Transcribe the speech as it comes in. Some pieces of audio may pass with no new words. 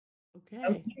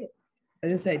Okay.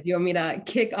 As I said, do you want me to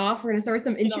kick off? We're going to start with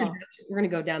some introductions. We're going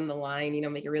to go down the line,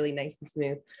 make it really nice and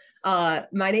smooth.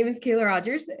 My name is Kayla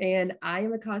Rogers, and I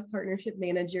am a cost partnership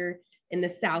manager in the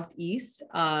Southeast.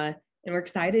 And we're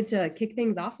excited to kick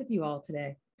things off with you all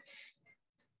today.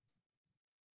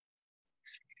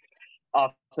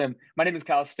 Awesome. My name is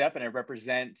Kyle Stepp, and I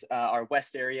represent our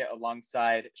West area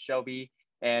alongside Shelby.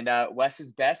 And Wes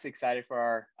is best excited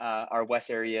for our West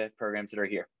area programs that are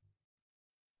here.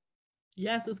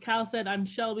 Yes, as Kyle said, I'm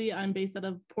Shelby. I'm based out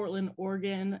of Portland,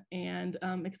 Oregon, and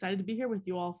I'm excited to be here with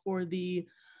you all for the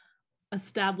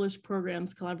Established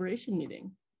Programs Collaboration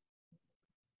Meeting.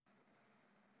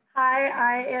 Hi,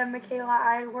 I am Michaela.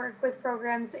 I work with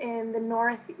programs in the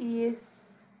Northeast,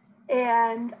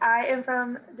 and I am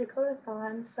from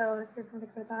Dakotathon. So if you're from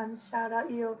Dakotathon, shout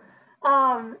out you.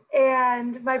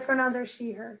 And my pronouns are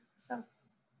she, her. So.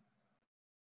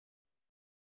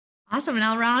 Awesome. And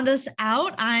I'll round us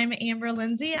out. I'm Amber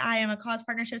Lindsay. I am a cause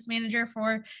partnerships manager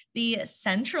for the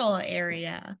Central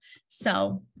area.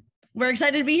 So we're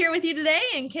excited to be here with you today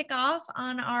and kick off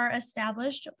on our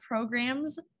Established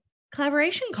Programs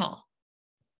Collaboration Call.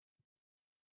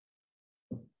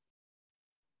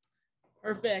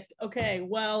 Perfect. Okay.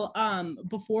 Well,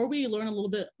 before we learn a little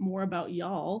bit more about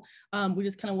y'all, we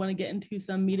just kind of want to get into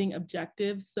some meeting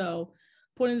objectives. So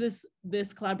point of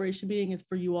this collaboration meeting is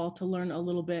for you all to learn a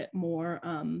little bit more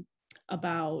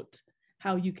about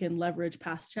how you can leverage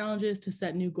past challenges to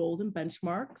set new goals and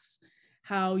benchmarks,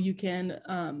 how you can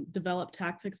develop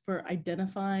tactics for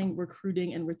identifying,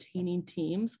 recruiting, and retaining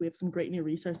teams. We have some great new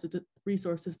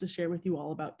resources to share with you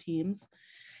all about teams,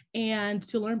 and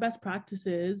to learn best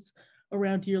practices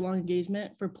around year-long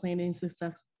engagement for planning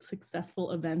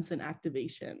successful events and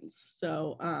activations.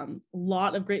 So a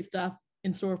lot of great stuff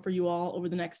in store for you all over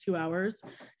the next 2 hours.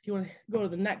 If you want to go to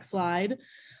the next slide.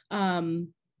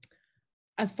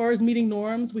 As far as meeting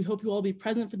norms, we hope you all be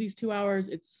present for these 2 hours.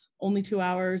 It's only 2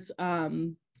 hours.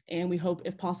 And we hope,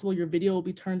 if possible, your video will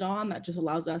be turned on. That just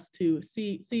allows us to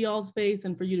see y'all's face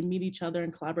and for you to meet each other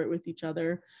and collaborate with each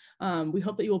other. We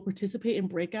hope that you will participate in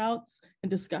breakouts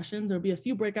and discussions. There'll be a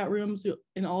few breakout rooms.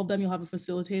 In all of them, you'll have a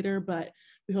facilitator, but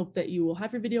we hope that you will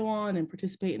have your video on and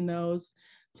participate in those.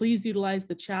 Please utilize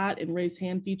the chat and raise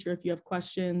hand feature if you have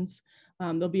questions.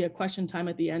 There'll be a question time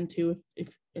at the end too,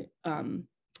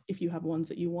 if you have ones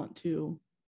that you want to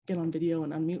get on video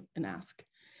and unmute and ask.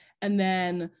 And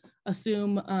then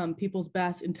assume people's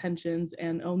best intentions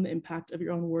and own the impact of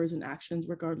your own words and actions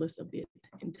regardless of the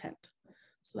intent.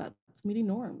 So that's meeting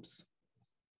norms.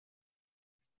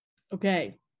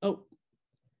 Okay.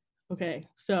 Okay.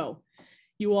 So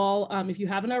you all, if you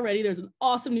haven't already, there's an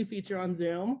awesome new feature on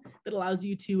Zoom that allows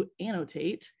you to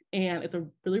annotate, and it's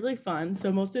really, really fun.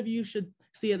 So most of you should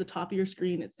see at the top of your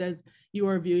screen, it says you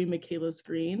are viewing Michaela's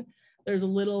screen. There's a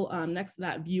little next to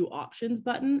that view options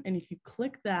button. And if you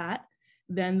click that,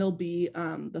 then there'll be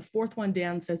the fourth one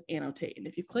down says annotate. And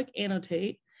if you click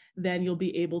annotate, then you'll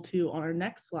be able to, on our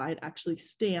next slide, actually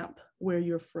stamp where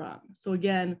you're from. So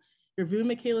again, you're viewing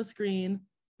Michaela's screen,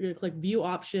 you're gonna click view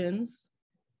options,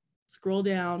 scroll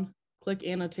down, click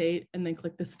annotate, and then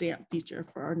click the stamp feature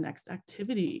for our next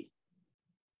activity.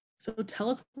 So tell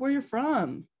us where you're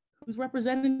from. Who's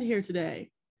represented here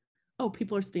today? Oh,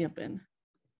 people are stamping.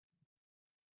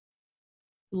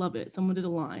 Love it. Someone did a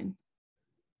line.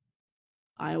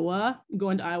 Iowa. I'm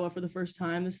going to Iowa for the first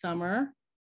time this summer.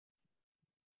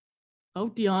 Oh,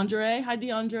 DeAndre. Hi,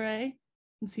 DeAndre.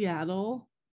 In Seattle.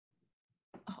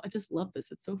 Oh, I just love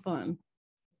this. It's so fun.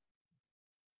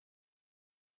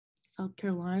 South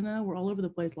Carolina. We're all over the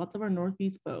place. Lots of our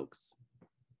Northeast folks.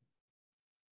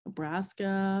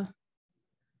 Nebraska.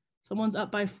 Someone's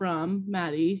up by from,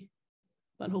 Maddie,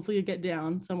 but hopefully you get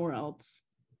down somewhere else.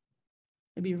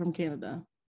 Maybe you're from Canada.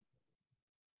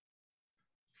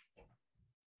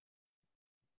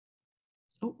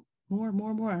 Oh,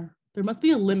 more. There must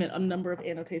be a limit on number of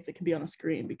annotates that can be on a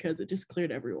screen because it just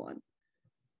cleared everyone.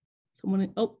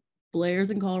 Oh,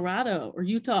 Blair's in Colorado or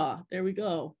Utah. There we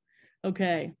go.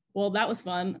 Okay, well, that was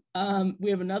fun. We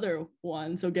have another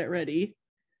one, so get ready.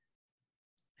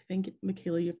 I think,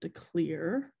 Michaela, you have to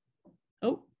clear.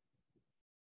 Oh,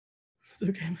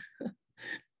 okay.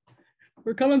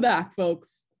 We're coming back,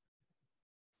 folks.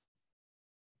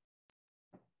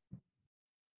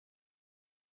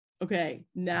 Okay,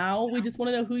 now we just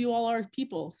want to know who you all are as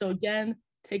people. So again,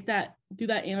 do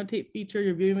that annotate feature.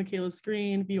 You're viewing Michaela's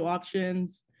screen, view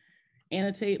options,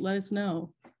 annotate, let us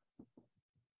know.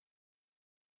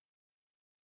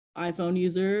 iPhone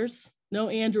users, no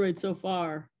Android so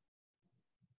far.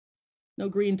 No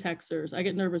green texters. I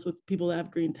get nervous with people that have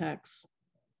green texts.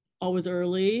 Always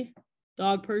early.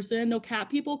 Dog person. No cat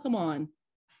people. Come on.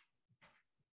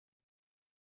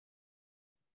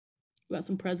 We got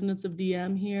some presidents of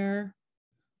DM here.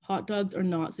 Hot dogs are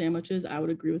not sandwiches. I would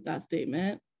agree with that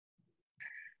statement.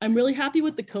 I'm really happy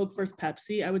with the Coke versus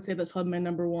Pepsi. I would say that's probably my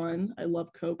number one. I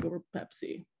love Coke over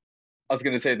Pepsi. I was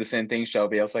going to say the same thing,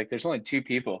 Shelby. I was like, there's only 2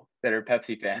 people that are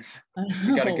Pepsi fans.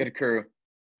 We got a good crew.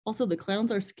 Also, the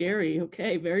clowns are scary.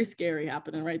 Okay, very scary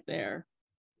happening right there.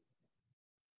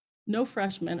 No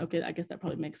freshmen. Okay, I guess that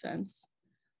probably makes sense,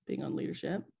 being on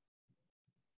leadership.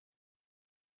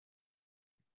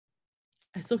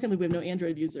 I still can't believe we have no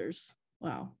Android users.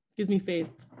 Wow, gives me faith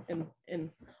in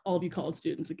all of you college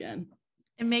students again.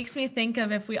 It makes me think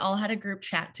of if we all had a group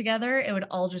chat together, it would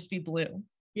all just be blue.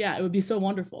 Yeah, it would be so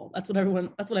wonderful. That's what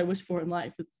I wish for in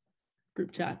life, is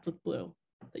group chats with blue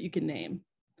that you can name.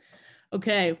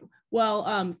 Okay,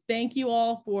 well, thank you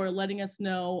all for letting us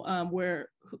know where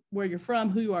you're from,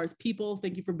 who you are as people.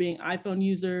 Thank you for being iPhone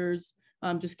users.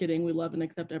 Just kidding, we love and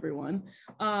accept everyone.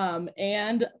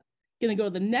 And gonna go to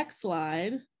the next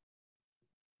slide.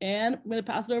 And I'm gonna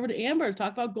pass it over to Amber to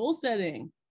talk about goal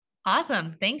setting.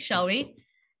 Awesome, thanks, Shelby.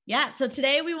 Yeah, so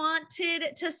today we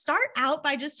wanted to start out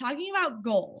by just talking about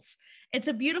goals. It's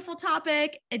a beautiful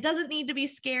topic. It doesn't need to be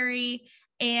scary,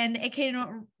 and it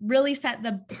can really set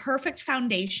the perfect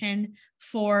foundation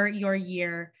for your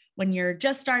year when you're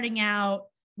just starting out,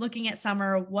 looking at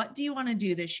summer. What do you want to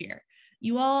do this year?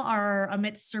 You all are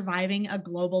amidst surviving a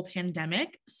global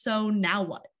pandemic. So now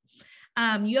what?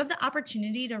 You have the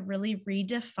opportunity to really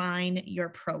redefine your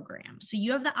program. So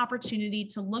you have the opportunity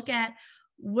to look at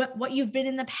what you've been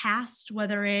in the past,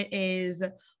 whether it is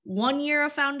 1 year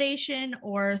of foundation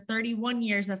or 31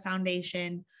 years of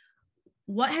foundation.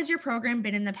 What has your program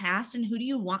been in the past, and who do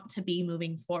you want to be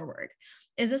moving forward?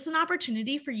 Is this an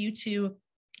opportunity for you to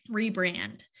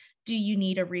rebrand? Do you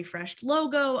need a refreshed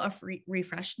logo, a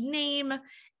refreshed name?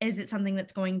 Is it something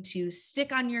that's going to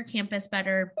stick on your campus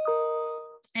better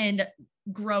and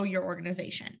grow your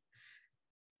organization?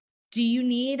 Do you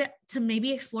need to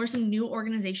maybe explore some new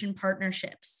organization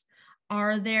partnerships?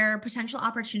 Are there potential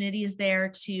opportunities there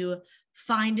to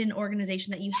find an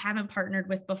organization that you haven't partnered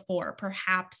with before,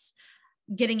 perhaps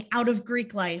getting out of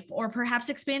Greek life, or perhaps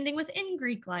expanding within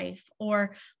Greek life,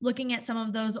 or looking at some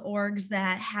of those orgs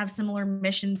that have similar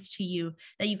missions to you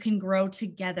that you can grow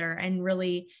together and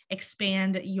really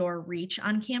expand your reach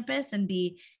on campus and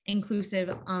be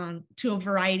inclusive to a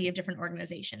variety of different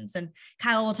organizations. And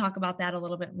Kyle will talk about that a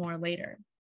little bit more later.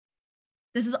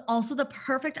 This is also the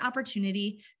perfect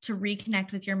opportunity to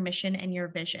reconnect with your mission and your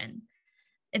vision.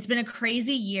 It's been a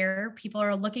crazy year. People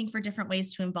are looking for different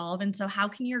ways to involve. And so how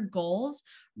can your goals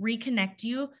reconnect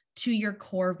you to your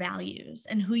core values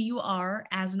and who you are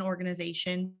as an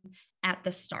organization at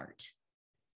the start?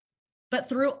 But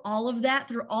through all of that,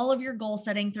 through all of your goal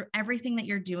setting, through everything that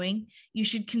you're doing, you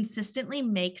should consistently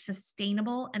make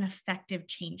sustainable and effective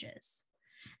changes.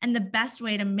 And the best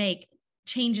way to make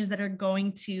changes that are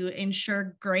going to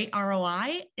ensure great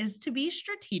ROI is to be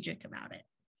strategic about it.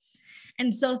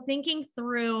 And so thinking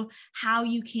through how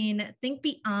you can think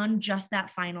beyond just that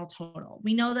final total.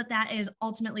 We know that that is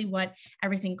ultimately what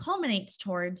everything culminates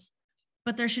towards,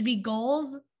 but there should be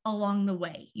goals along the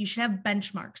way. You should have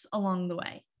benchmarks along the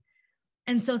way.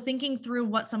 And so thinking through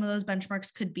what some of those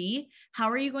benchmarks could be, how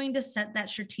are you going to set that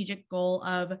strategic goal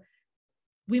of,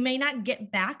 we may not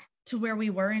get back to where we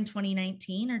were in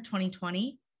 2019 or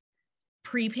 2020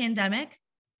 pre-pandemic,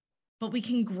 but we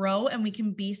can grow and we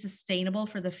can be sustainable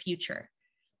for the future.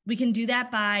 We can do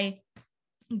that by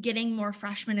getting more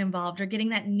freshmen involved or getting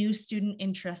that new student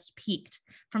interest peaked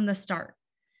from the start.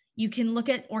 You can look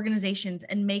at organizations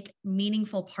and make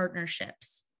meaningful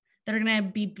partnerships that are going to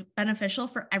be beneficial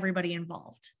for everybody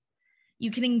involved.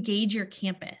 You can engage your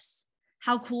campus.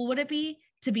 How cool would it be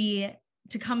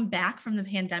to come back from the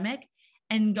pandemic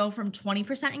and go from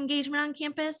 20% engagement on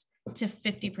campus to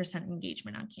 50%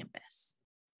 engagement on campus?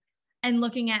 And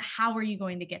looking at how are you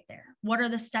going to get there? What are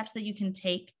the steps that you can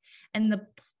take and the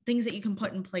things that you can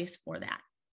put in place for that?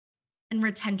 And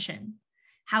retention.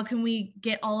 How can we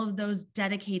get all of those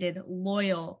dedicated,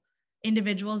 loyal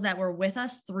individuals that were with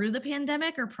us through the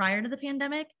pandemic or prior to the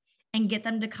pandemic and get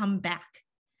them to come back?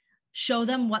 Show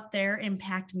them what their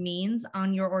impact means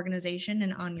on your organization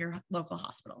and on your local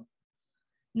hospital.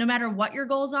 No matter what your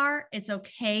goals are, it's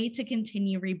okay to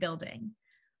continue rebuilding.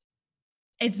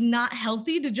 It's not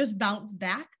healthy to just bounce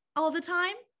back all the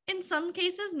time. In some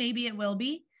cases, maybe it will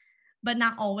be, but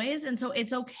not always. And so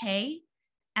it's okay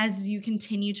as you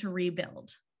continue to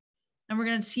rebuild. And we're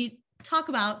going to talk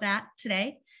about that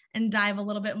today and dive a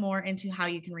little bit more into how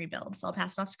you can rebuild. So I'll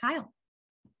pass it off to Kyle.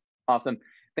 Awesome.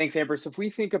 Thanks, Amber. So if we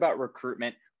think about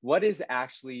recruitment, what is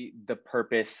actually the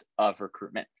purpose of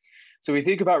recruitment? So we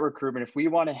think about recruitment. If we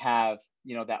want to have,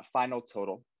 that final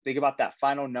total, think about that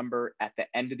final number at the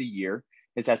end of the year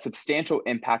is that substantial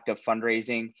impact of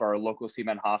fundraising for our local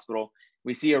CMN hospital.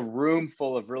 We see a room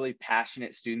full of really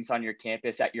passionate students on your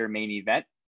campus at your main event.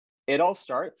 It all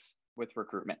starts with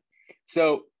recruitment.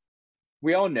 So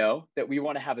we all know that we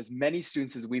want to have as many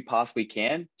students as we possibly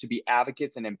can to be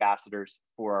advocates and ambassadors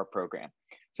for our program.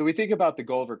 So we think about the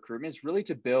goal of recruitment is really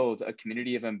to build a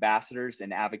community of ambassadors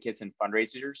and advocates and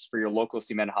fundraisers for your local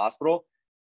CMN hospital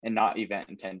and not event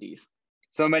attendees.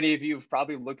 So many of you have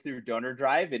probably looked through Donor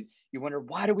Drive and you wonder,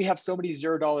 why do we have so many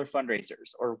 $0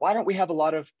 fundraisers? Or why don't we have a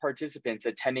lot of participants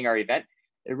attending our event?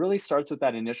 It really starts with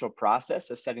that initial process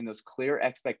of setting those clear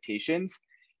expectations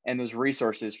and those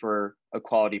resources for a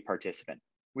quality participant.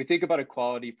 We think about a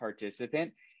quality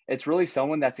participant, it's really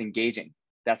someone that's engaging,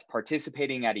 that's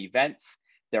participating at events,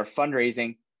 they're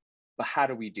fundraising, but how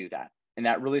do we do that? And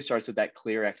that really starts with that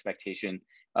clear expectation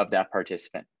of that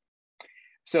participant.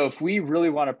 So if we really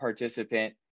want a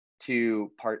participant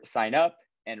to sign up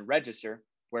and register,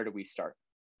 where do we start?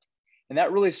 And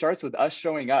that really starts with us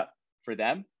showing up for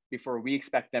them before we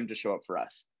expect them to show up for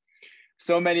us.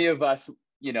 So many of us,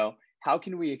 how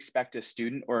can we expect a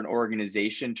student or an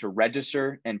organization to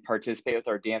register and participate with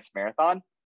our dance marathon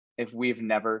if we've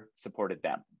never supported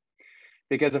them?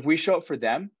 Because if we show up for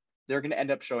them, they're going to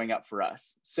end up showing up for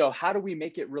us. So how do we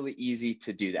make it really easy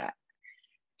to do that?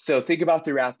 So think about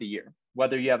throughout the year,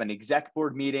 whether you have an exec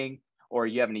board meeting or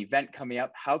you have an event coming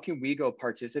up, how can we go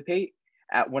participate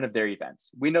at one of their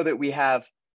events? We know that we have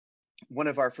one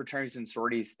of our fraternities and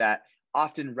sororities that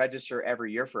often register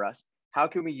every year for us. How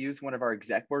can we use one of our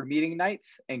exec board meeting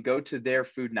nights and go to their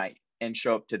food night and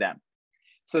show up to them?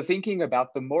 So thinking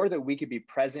about the more that we could be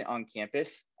present on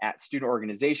campus at student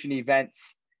organization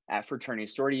events, at fraternity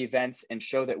sorority events, and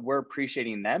show that we're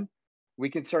appreciating them, we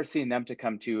can start seeing them to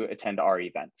come to attend our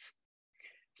events.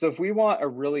 So if we want a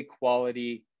really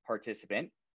quality participant,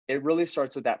 it really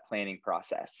starts with that planning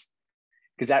process.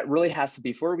 Because that really has to,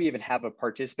 before we even have a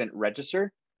participant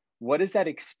register, what is that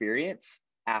experience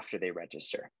after they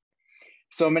register?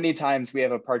 So many times we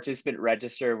have a participant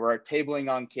register, we're tabling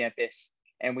on campus,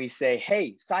 and we say,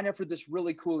 hey, sign up for this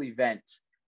really cool event.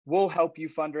 We'll help you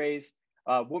fundraise.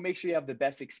 We'll make sure you have the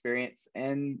best experience,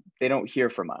 and they don't hear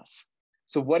from us.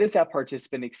 So what is that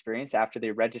participant experience after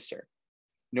they register?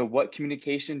 What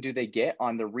communication do they get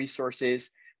on the resources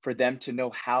for them to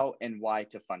know how and why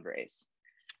to fundraise?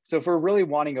 So if we're really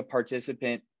wanting a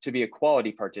participant to be a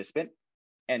quality participant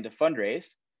and to fundraise,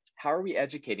 how are we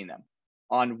educating them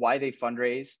on why they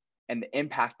fundraise and the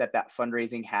impact that that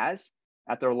fundraising has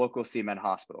at their local CMN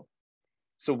hospital?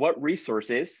 So what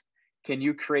resources can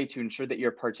you create to ensure that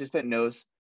your participant knows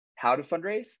how to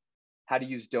fundraise, how to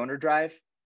use Donor Drive,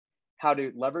 how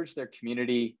to leverage their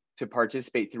community to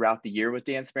participate throughout the year with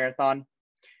Dance Marathon?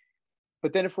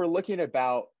 But then if we're looking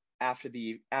about after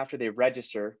they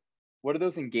register, what are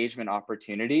those engagement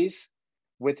opportunities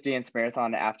with Dance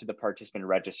Marathon after the participant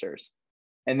registers?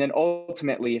 And then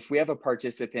ultimately, if we have a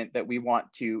participant that we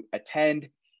want to attend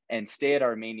and stay at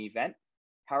our main event,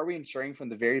 how are we ensuring from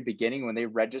the very beginning when they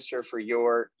register for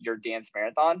your Dance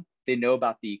Marathon, they know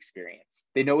about the experience,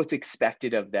 they know what's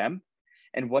expected of them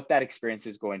and what that experience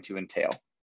is going to entail?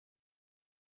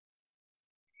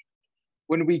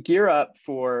 When we're gearing up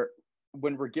for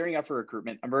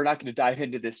recruitment, and we're not going to dive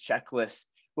into this checklist,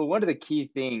 but one of the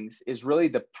key things is really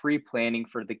the pre-planning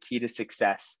for the key to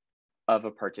success of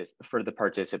for the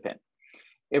participant.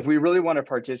 If we really want a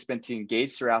participant to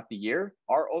engage throughout the year,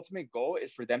 our ultimate goal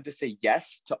is for them to say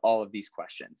yes to all of these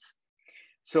questions.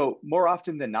 So more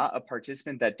often than not, a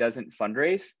participant that doesn't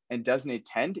fundraise and doesn't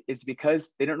attend is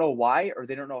because they don't know why or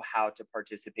they don't know how to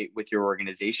participate with your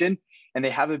organization, and they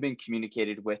haven't been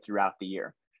communicated with throughout the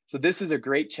year. So this is a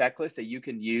great checklist that you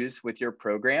can use with your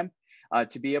program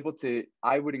to be able to,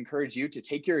 I would encourage you to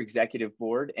take your executive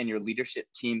board and your leadership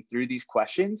team through these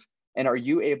questions. And are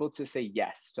you able to say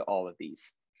yes to all of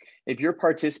these? If your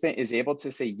participant is able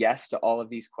to say yes to all of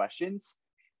these questions,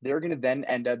 they're going to then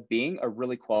end up being a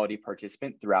really quality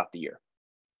participant throughout the year.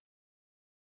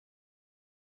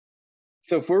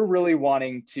 So if we're really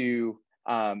wanting to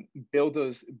build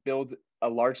a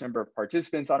large number of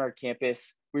participants on our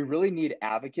campus, we really need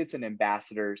advocates and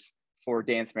ambassadors for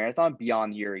Dance Marathon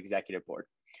beyond your executive board.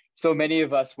 So many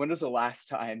of us, when was the last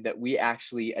time that we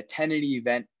actually attended an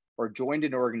event or joined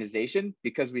an organization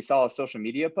because we saw a social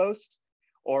media post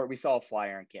or we saw a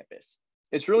flyer on campus?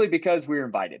 It's really because we were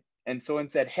invited and someone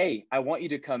said, hey, I want you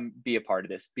to come be a part of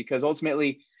this, because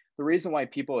ultimately the reason why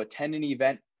people attend an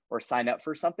event or sign up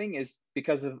for something is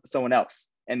because of someone else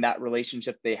and that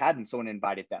relationship they had and someone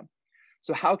invited them.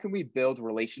 So how can we build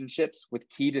relationships with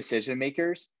key decision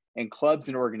makers and clubs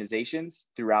and organizations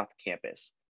throughout the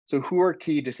campus. So who are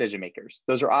key decision makers?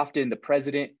 Those are often the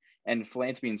president and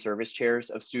philanthropy and service chairs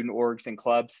of student orgs and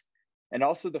clubs, and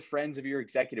also the friends of your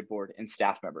executive board and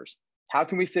staff members. How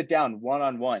can we sit down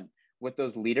one-on-one with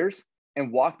those leaders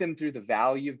and walk them through the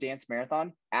value of Dance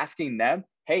Marathon, asking them,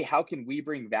 hey, how can we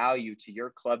bring value to your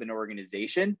club and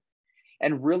organization?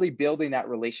 And really building that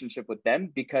relationship with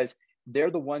them, because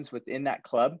they're the ones within that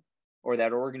club or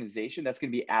that organization that's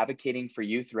going to be advocating for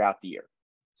you throughout the year.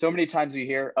 So many times we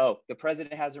hear, oh, the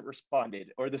president hasn't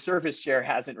responded or the service chair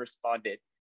hasn't responded.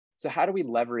 So how do we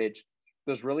leverage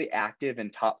those really active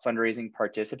and top fundraising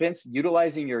participants,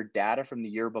 utilizing your data from the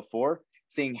year before,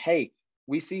 saying, hey,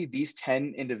 we see these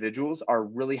 10 individuals are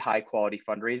really high quality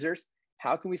fundraisers.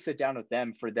 How can we sit down with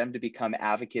them for them to become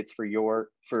advocates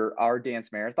for our dance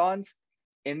marathons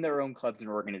in their own clubs and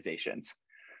organizations?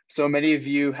 So many of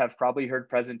you have probably heard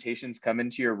presentations come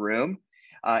into your room,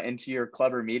 into your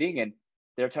club or meeting, and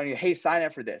they're telling you, hey, sign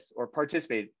up for this or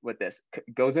participate with this.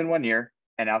 Goes in one ear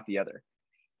and out the other.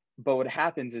 But what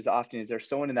happens is often is there's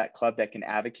someone in that club that can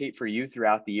advocate for you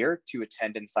throughout the year to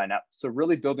attend and sign up. So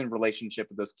really building relationship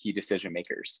with those key decision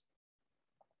makers.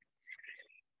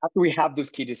 After we have those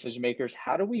key decision makers,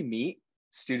 how do we meet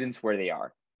students where they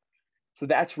are? So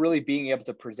that's really being able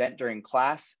to present during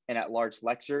class and at large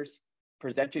lectures,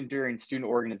 presenting during student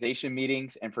organization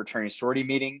meetings and fraternity sorority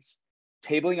meetings,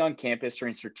 tabling on campus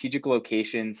during strategic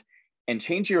locations, and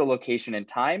change your location and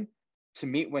time to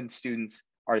meet when students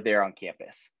are there on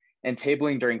campus, and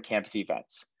tabling during campus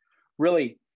events.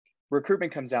 Really,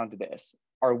 recruitment comes down to this.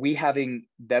 Are we having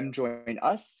them join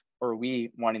us, or are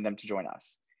we wanting them to join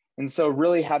us? And so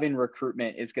really having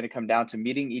recruitment is going to come down to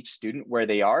meeting each student where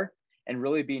they are and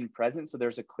really being present, so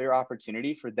there's a clear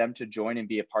opportunity for them to join and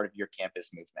be a part of your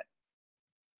campus movement.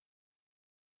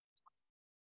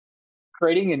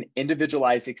 Creating an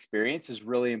individualized experience is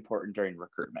really important during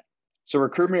recruitment. So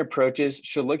recruitment approaches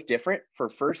should look different for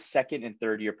first, second, and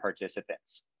third year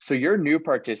participants. So your new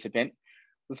participant,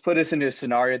 let's put us into a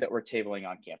scenario that we're tabling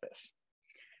on campus.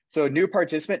 So a new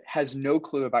participant has no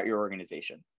clue about your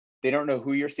organization. They don't know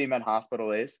who your CMN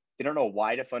hospital is. They don't know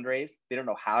why to fundraise. They don't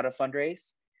know how to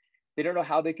fundraise. They don't know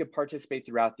how they could participate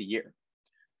throughout the year.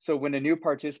 So when a new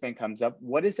participant comes up,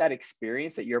 what is that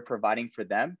experience that you're providing for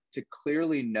them to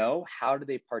clearly know how do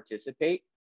they participate?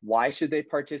 Why should they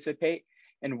participate?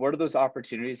 And what are those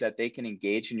opportunities that they can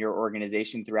engage in your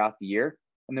organization throughout the year?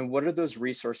 And then what are those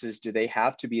resources do they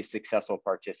have to be a successful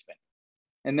participant?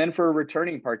 And then for a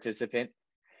returning participant,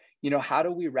 how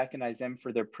do we recognize them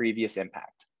for their previous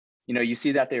impact? You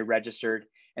see that they registered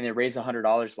and they raised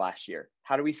 $100 last year.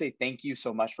 How do we say thank you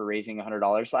so much for raising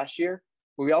 $100 last year?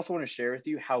 Well, we also want to share with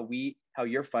you how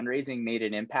your fundraising made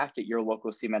an impact at your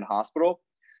local CMN hospital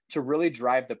to really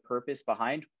drive the purpose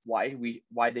behind why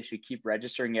they should keep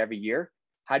registering every year.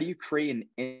 How do you create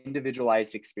an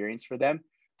individualized experience for them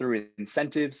through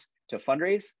incentives to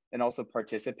fundraise and also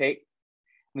participate?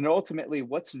 And then ultimately,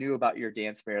 what's new about your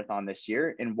dance marathon this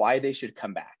year and why they should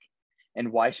come back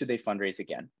and why should they fundraise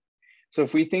again? So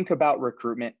if we think about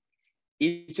recruitment,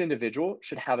 each individual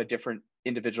should have a different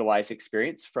individualized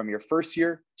experience from your first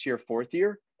year to your fourth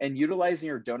year, and utilizing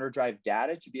your donor drive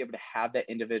data to be able to have that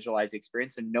individualized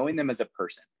experience and knowing them as a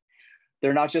person.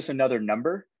 They're not just another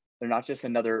number. They're not just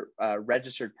another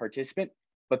registered participant,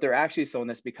 but they're actually someone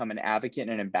that's become an advocate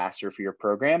and an ambassador for your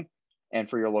program and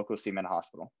for your local CMN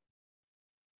hospital.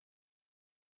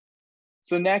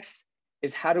 So next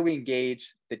is how do we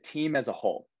engage the team as a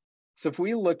whole? So if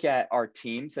we look at our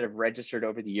teams that have registered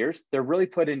over the years, they're really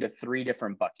put into 3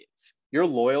 different buckets. Your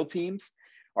loyal teams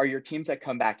are your teams that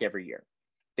come back every year.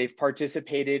 They've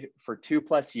participated for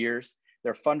 2+ years.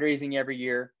 They're fundraising every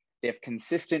year. They have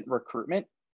consistent recruitment.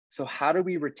 So how do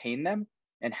we retain them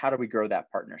and how do we grow that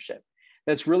partnership?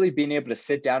 That's really being able to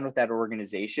sit down with that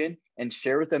organization and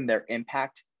share with them their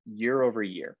impact year over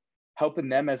year, helping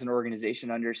them as an organization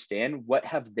understand what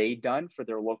have they done for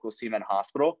their local CMN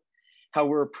hospital, how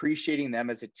we're appreciating them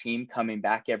as a team coming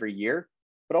back every year,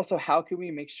 but also how can we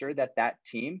make sure that that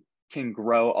team can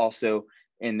grow also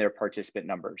in their participant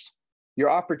numbers. Your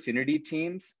opportunity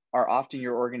teams are often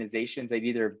your organizations that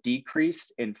either have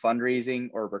decreased in fundraising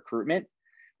or recruitment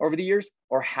over the years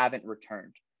or haven't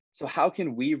returned. So how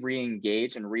can we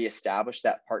re-engage and reestablish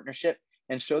that partnership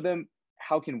and show them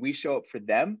how can we show up for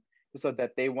them so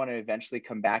that they want to eventually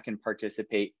come back and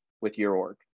participate with your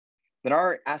org. Then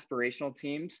our aspirational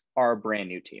teams are brand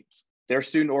new teams. They're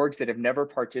student orgs that have never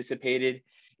participated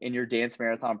in your dance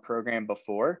marathon program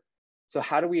before. So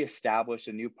how do we establish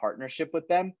a new partnership with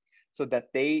them so that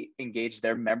they engage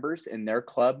their members in their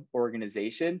club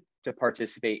organization to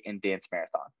participate in dance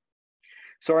marathon?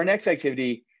 So our next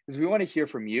activity is we want to hear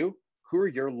from you. Who are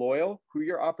your loyal, who are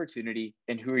your opportunity,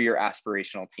 and who are your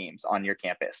aspirational teams on your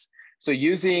campus? So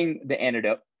using the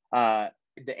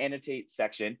annotate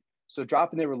section, so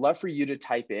drop in there, would love for you to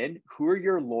type in, who are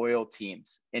your loyal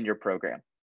teams in your program?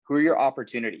 Who are your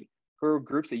opportunity? Who are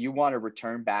groups that you want to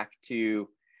return back to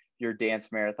your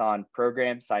dance marathon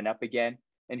program, sign up again?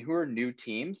 And who are new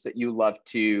teams that you love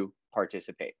to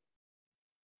participate?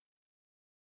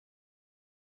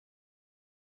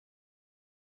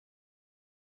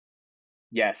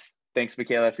 Yes, thanks,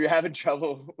 Michaela. If you're having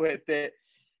trouble with it,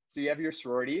 so you have your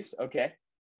sororities, okay.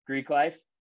 Greek life,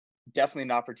 definitely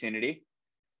an opportunity.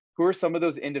 Who are some of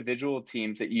those individual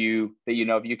teams that you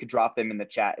know, if you could drop them in the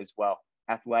chat as well?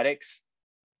 Athletics.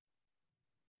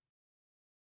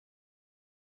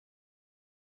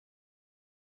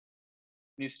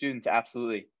 New students,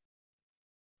 absolutely.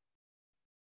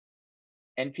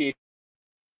 NPA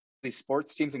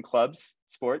sports teams and clubs,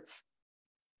 sports.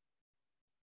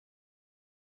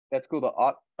 That's cool.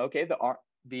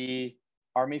 The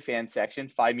Army fan section,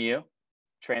 Phi Mu,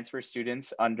 transfer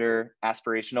students under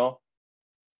aspirational.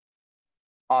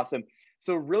 Awesome.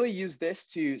 So really use this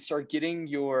to start getting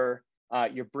your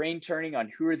brain turning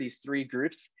on who are these three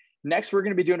groups. Next, we're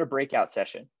going to be doing a breakout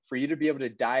session for you to be able to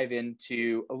dive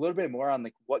into a little bit more on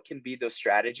like what can be those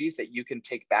strategies that you can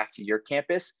take back to your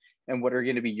campus and what are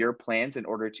going to be your plans in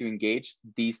order to engage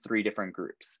these three different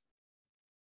groups.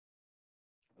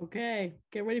 Okay,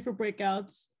 get ready for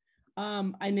breakouts.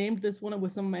 I named this one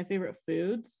with some of my favorite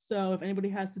foods. So if anybody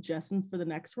has suggestions for the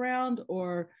next round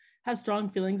or has strong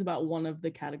feelings about one of the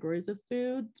categories of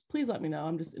foods, please let me know.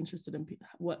 I'm just interested in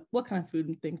what kind of food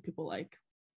and things people like.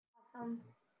 Awesome.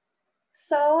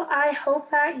 So I hope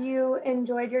that you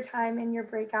enjoyed your time in your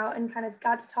breakout and kind of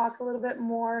got to talk a little bit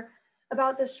more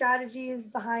about the strategies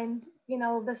behind,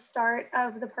 the start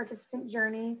of the participant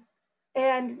journey.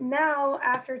 And now,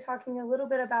 after talking a little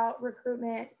bit about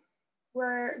recruitment,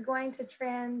 we're going to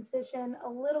transition a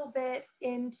little bit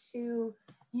into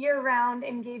year-round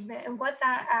engagement and what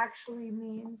that actually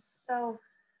means. So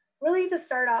really, to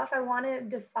start off, I want to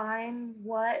define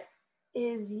what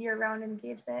is year-round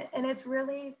engagement. And it's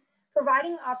really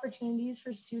providing opportunities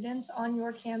for students on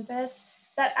your campus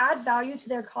that add value to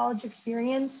their college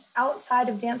experience outside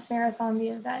of Dance Marathon, the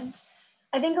event.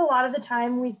 I think a lot of the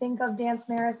time we think of Dance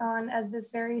Marathon as this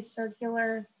very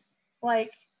circular,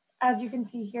 like, as you can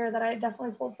see here, that I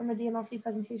definitely pulled from a DMLC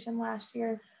presentation last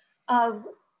year of,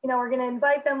 we're going to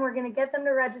invite them, we're going to get them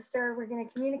to register, we're going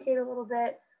to communicate a little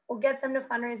bit, we'll get them to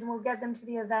fundraise and we'll get them to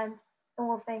the event and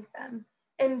we'll thank them.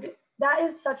 And that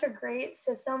is such a great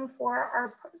system for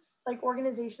our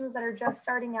organizations that are just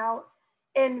starting out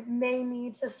and may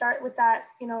need to start with that,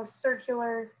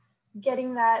 circular,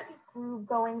 getting that groove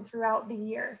going throughout the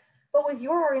year. But with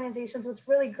your organizations, what's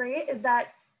really great is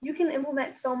that you can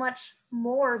implement so much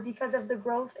more because of the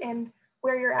growth and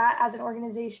where you're at as an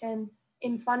organization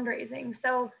in fundraising.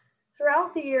 So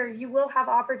throughout the year, you will have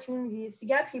opportunities to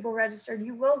get people registered.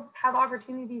 You will have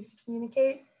opportunities to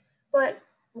communicate, but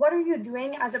what are you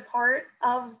doing as a part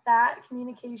of that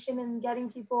communication and getting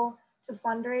people to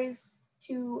fundraise,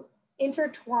 to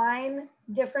intertwine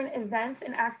different events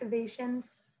and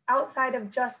activations outside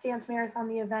of just Dance Marathon,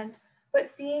 the event, but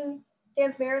seeing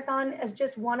Dance Marathon as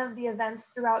just one of the events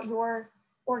throughout your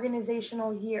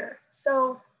organizational year.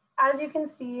 So as you can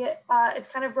see, it's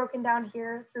kind of broken down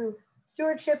here through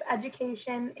stewardship,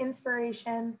 education,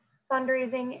 inspiration,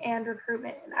 fundraising, and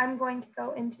recruitment. And I'm going to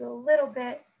go into a little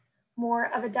bit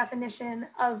more of a definition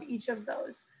of each of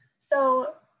those.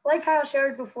 So like Kyle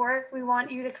shared before, we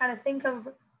want you to kind of think of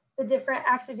the different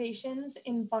activations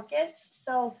in buckets.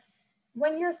 So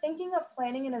when you're thinking of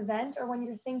planning an event or when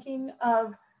you're thinking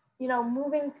of,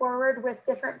 moving forward with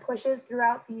different pushes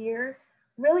throughout the year,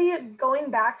 really going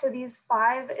back to these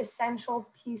 5 essential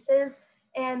pieces.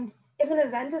 And if an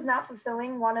event is not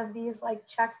fulfilling one of these like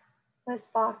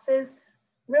checklist boxes,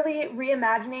 really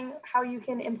reimagining how you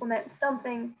can implement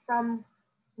something from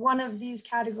one of these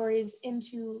categories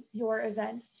into your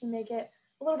event to make it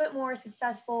a little bit more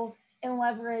successful and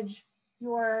leverage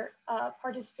your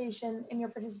participation in your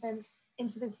participants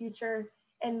into the future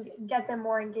and get them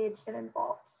more engaged and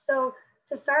involved. So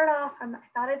to start off, I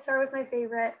thought I'd start with my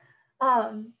favorite,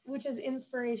 which is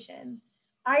inspiration.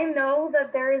 I know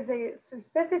that there is a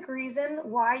specific reason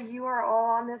why you are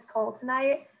all on this call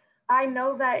tonight. I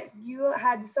know that you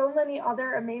had so many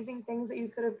other amazing things that you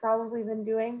could have probably been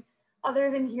doing other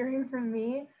than hearing from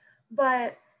me,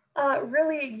 but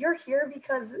really you're here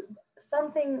because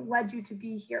something led you to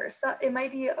be here. So it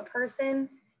might be a person,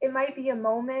 it might be a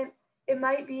moment, it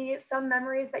might be some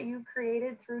memories that you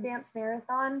created through Dance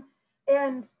Marathon.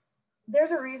 And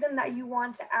there's a reason that you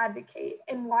want to advocate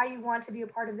and why you want to be a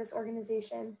part of this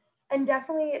organization. And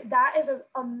definitely that is a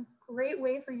great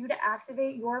way for you to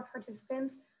activate your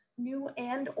participants, new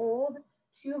and old,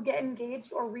 to get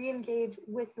engaged or re-engage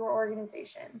with your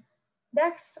organization.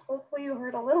 Next, hopefully you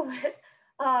heard a little bit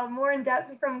more in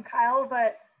depth from Kyle,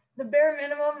 but the bare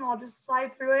minimum, I'll just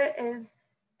slide through it, is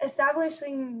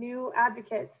establishing new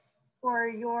advocates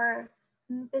for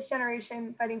this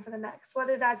generation fighting for the next,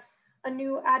 whether that's a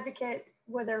new advocate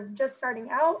where they're just starting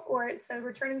out or it's a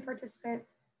returning participant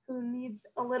who needs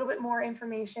a little bit more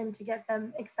information to get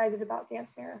them excited about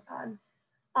Dance Marathon.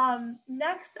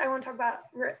 Next, I want to talk about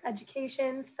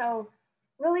education. So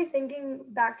really thinking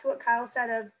back to what Kyle said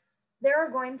of there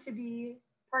are going to be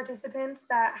participants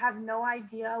that have no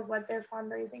idea what they're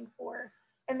fundraising for.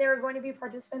 And there are going to be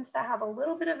participants that have a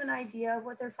little bit of an idea of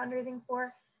what they're fundraising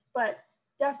for, but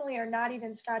definitely are not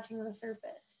even scratching the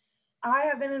surface. I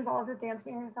have been involved with Dance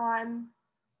Marathon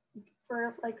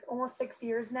for like almost 6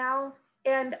 years now,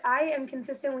 and I am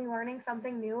consistently learning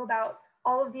something new about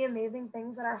all of the amazing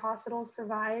things that our hospitals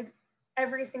provide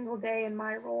every single day in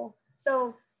my role.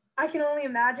 So I can only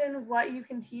imagine what you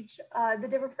can teach the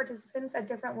different participants at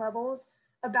different levels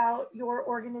about your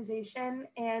organization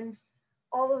and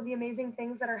all of the amazing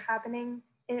things that are happening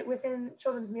within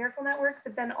Children's Miracle Network,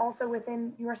 but then also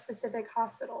within your specific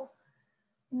hospital.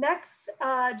 Next,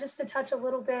 just to touch a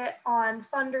little bit on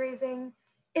fundraising,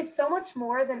 it's so much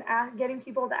more than getting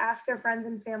people to ask their friends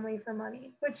and family for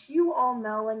money, which you all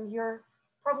know and you're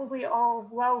probably all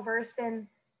well versed in.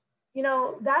 You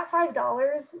know, that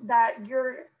 $5 that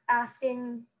you're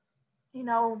asking, you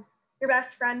know, your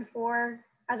best friend for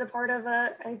as a part of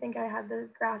I think I had the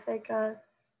graphic,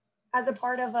 as a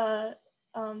part of a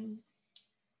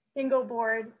bingo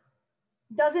board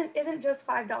isn't just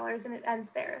 $5 and it ends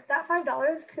there. That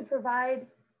 $5 could provide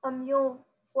a meal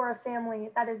for a family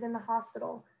that is in the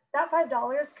hospital. That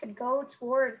 $5 could go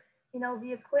toward, you know,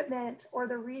 the equipment or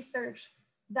the research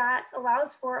that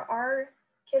allows for our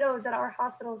kiddos at our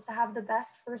hospitals to have the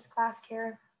best first-class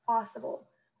care possible.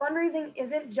 Fundraising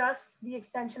isn't just the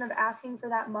extension of asking for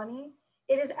that money.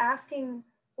 It is asking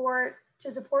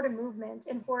to support a movement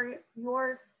and for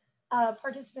your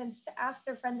participants to ask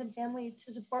their friends and family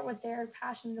to support what they're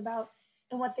passionate about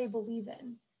and what they believe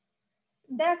in.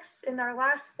 Next, and our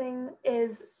last thing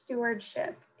is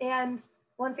stewardship. And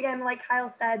once again, like Kyle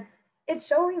said, it's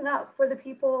showing up for the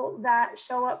people that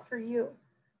show up for you.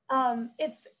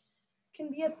 It can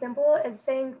be as simple as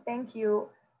saying thank you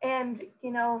and,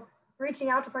 you know, reaching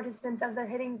out to participants as they're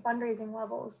hitting fundraising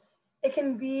levels. It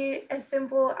can be as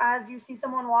simple as you see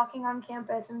someone walking on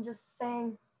campus and just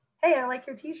saying, hey, I like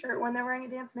your t-shirt when they're wearing a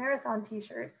Dance Marathon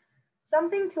t-shirt.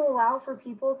 Something to allow for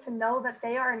people to know that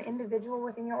they are an individual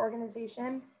within your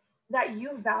organization, that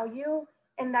you value,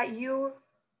 and that you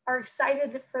are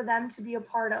excited for them to be a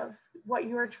part of what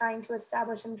you are trying to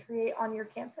establish and create on your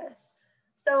campus.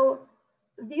 So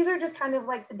these are just kind of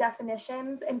like the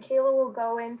definitions, and Kayla will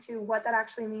go into what that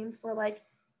actually means for like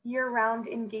year-round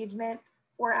engagement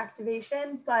for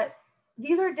activation, but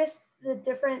these are just the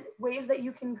different ways that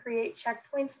you can create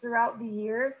checkpoints throughout the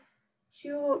year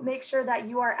to make sure that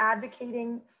you are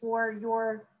advocating for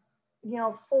your, you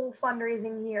know, full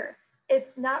fundraising year.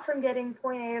 It's not from getting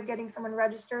point A of getting someone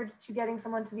registered to getting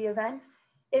someone to the event.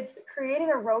 It's creating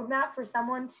a roadmap for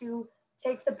someone to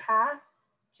take the path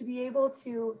to be able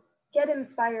to get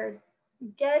inspired,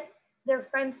 get their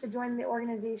friends to join the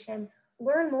organization,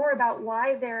 learn more about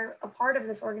why they're a part of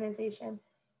this organization,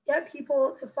 get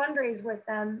people to fundraise with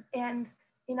them, and,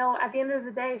 you know, at the end of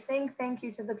the day, saying thank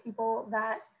you to the people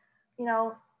that, you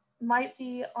know, might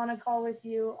be on a call with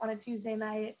you on a Tuesday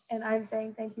night, and I'm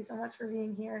saying thank you so much for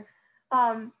being here.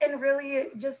 And really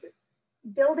just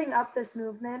building up this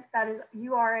movement that is,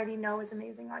 you already know is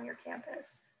amazing on your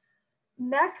campus.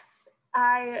 Next,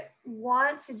 I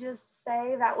want to just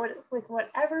say that with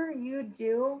whatever you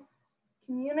do,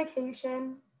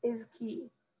 communication is key.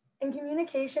 And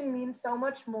communication means so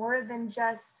much more than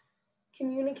just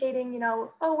communicating, you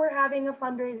know, oh, we're having a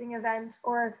fundraising event,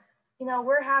 or, you know,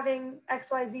 we're having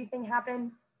XYZ thing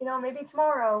happen, you know, maybe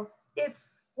tomorrow. It's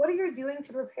what are you doing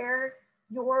to prepare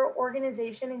your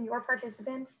organization and your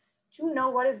participants to know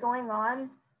what is going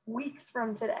on weeks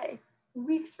from today,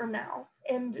 weeks from now,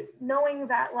 and knowing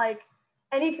that like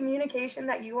any communication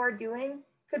that you are doing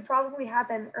could probably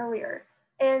happen earlier.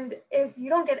 And if you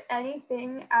don't get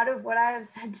anything out of what I have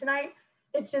said tonight,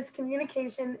 it's just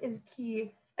communication is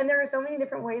key. And there are so many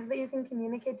different ways that you can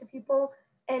communicate to people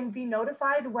and be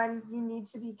notified when you need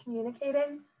to be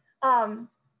communicating. And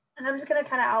I'm just gonna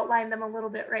kind of outline them a little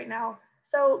bit right now.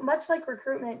 So much like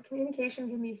recruitment, communication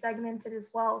can be segmented as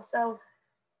well. So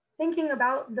thinking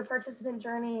about the participant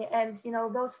journey and,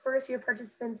 those first year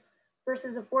participants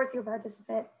versus a fourth year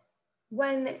participant,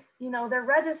 when, they're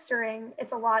registering,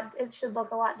 it should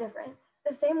look a lot different.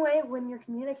 The same way when you're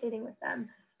communicating with them.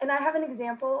 And I have an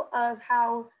example of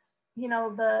how,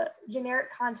 the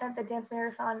generic content that Dance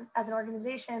Marathon as an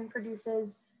organization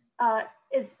produces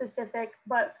is specific.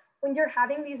 But when you're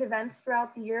having these events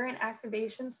throughout the year and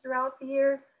activations throughout the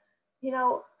year,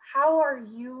 how are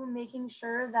you making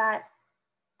sure that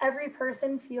every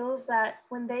person feels that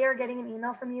when they are getting an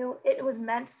email from you, it was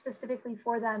meant specifically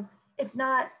for them? It's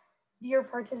not, dear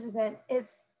participant,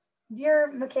 it's,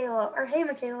 dear Michaela, or hey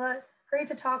Michaela, great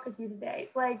to talk with you today.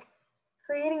 Like,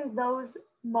 creating those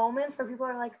moments where people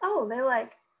are like, oh, they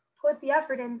like put the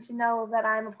effort in to know that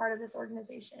I'm a part of this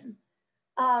organization.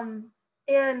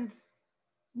 And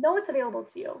know it's available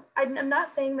to you. I'm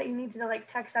not saying that you need to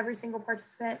like text every single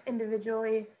participant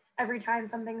individually every time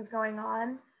something's going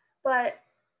on, but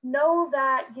know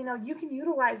that, you can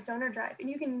utilize Donor Drive and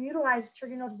you can utilize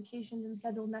trigger notifications and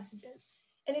scheduled messages.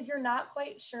 And if you're not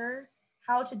quite sure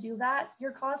how to do that,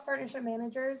 your cause partnership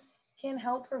managers can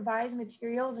help provide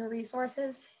materials and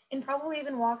resources and probably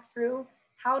even walk through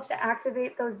how to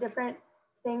activate those different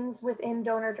things within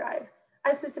Donor Drive.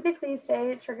 I specifically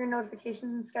say trigger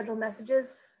notifications and scheduled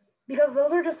messages because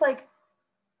those are just like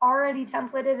already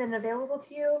templated and available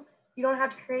to you. You don't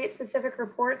have to create specific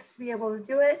reports to be able to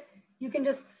do it. You can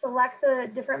just select the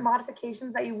different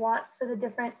modifications that you want for the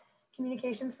different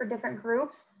communications for different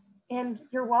groups, and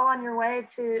you're well on your way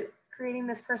to creating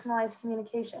this personalized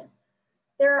communication.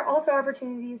 There are also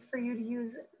opportunities for you to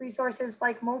use resources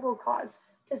like Mobile Cause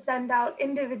to send out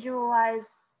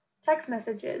individualized text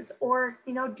messages, or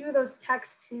do those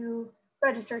text to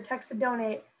register, text to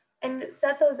donate, and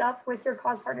set those up with your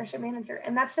cause partnership manager.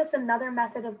 And that's just another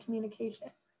method of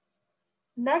communication.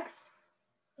 Next,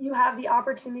 you have the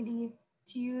opportunity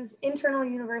to use internal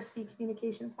university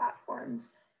communication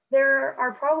platforms. There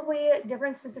are probably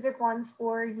different specific ones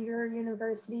for your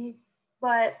university,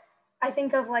 but I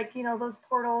think of like, those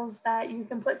portals that you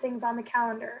can put things on the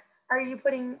calendar. Are you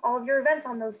putting all of your events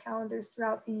on those calendars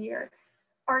throughout the year?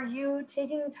 Are you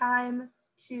taking time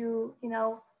to,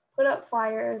 put up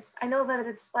flyers? I know that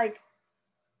it's like,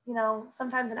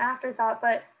 sometimes an afterthought,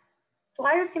 but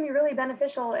flyers can be really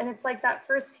beneficial. And it's like that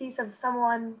first piece of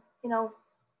someone,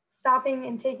 stopping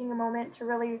and taking a moment to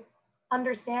really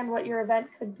understand what your event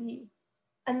could be.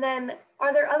 And then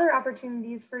are there other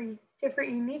opportunities for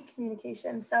different unique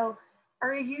communication? So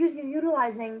are you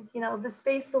utilizing, the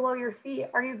space below your feet?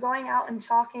 Are you going out and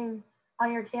chalking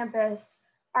on your campus?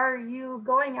 Are you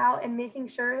going out and making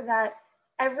sure that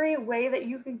every way that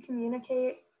you can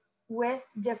communicate with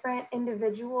different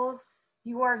individuals,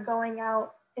 you are going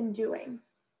out and doing?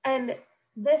 And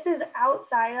this is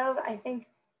outside of, I think,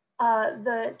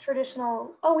 the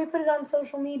traditional, oh, we put it on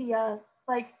social media,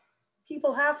 like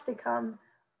people have to come.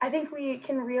 I think we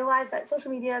can realize that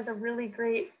social media is a really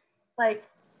great like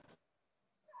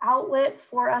outlet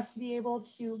for us to be able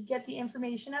to get the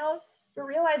information out, but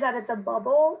realize that it's a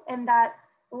bubble and that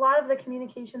a lot of the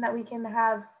communication that we can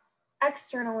have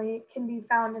externally can be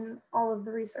found in all of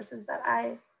the resources that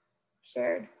I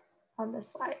shared on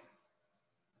this slide.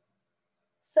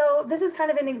 So this is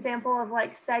kind of an example of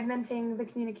like segmenting the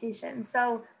communication.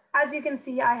 So as you can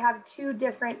see, I have 2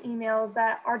 different emails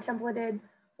that are templated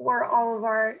for all of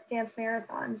our dance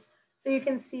marathons. So you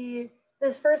can see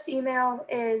this first email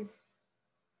is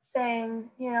saying,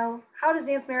 how does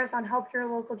Dance Marathon help your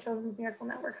local Children's Miracle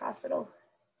Network hospital?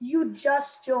 You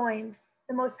just joined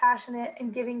the most passionate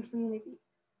and giving community.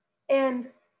 And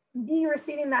me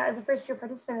receiving that as a first year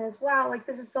participant is, wow, like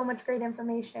this is so much great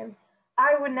information.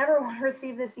 I would never want to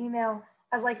receive this email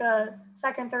as like a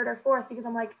second, third, or fourth because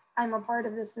I'm like, I'm a part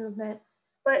of this movement.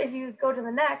 But if you go to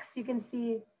the next, you can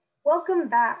see, welcome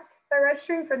back. By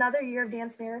registering for another year of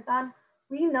Dance Marathon,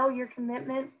 we know your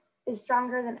commitment is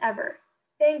stronger than ever.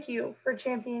 Thank you for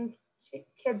championing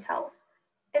kids' health.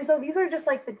 And so these are just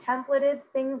like the templated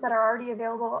things that are already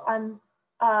available on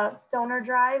Donor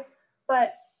Drive.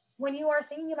 But when you are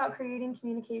thinking about creating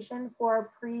communication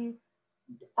for pre,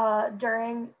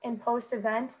 during, and post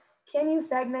event, can you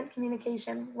segment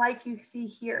communication like you see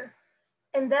here?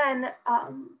 And then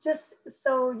just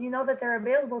so you know that they're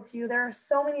available to you, there are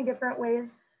so many different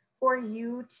ways for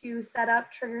you to set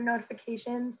up trigger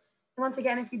notifications. And once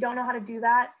again, if you don't know how to do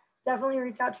that, definitely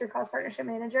reach out to your cause partnership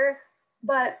manager.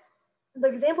 But the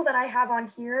example that I have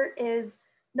on here is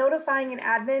notifying an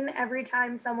admin every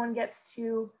time someone gets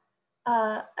to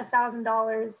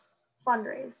 $1,000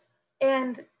 fundraised.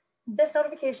 And this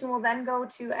notification will then go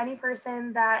to any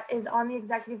person that is on the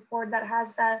executive board that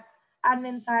has the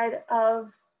admin side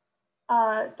of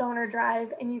donor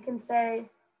drive, and you can say,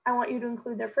 I want you to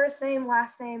include their first name,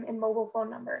 last name, and mobile phone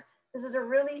number. This is a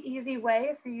really easy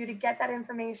way for you to get that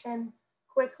information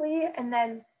quickly and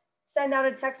then send out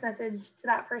a text message to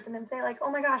that person and say like,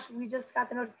 oh my gosh, we just got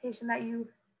the notification that you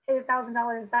paid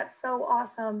 $1,000. That's so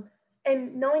awesome.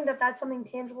 And knowing that that's something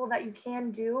tangible that you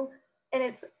can do, and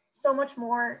it's so much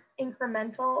more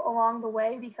incremental along the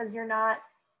way because you're not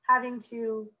having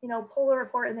to, pull a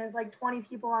report and there's like 20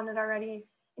 people on it already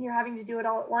and you're having to do it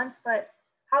all at once. But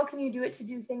how can you do it to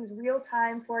do things real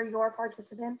time for your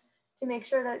participants to make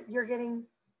sure that you're getting,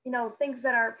 things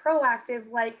that are proactive,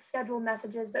 like scheduled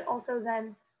messages, but also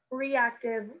then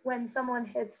reactive when someone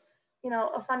hits,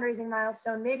 a fundraising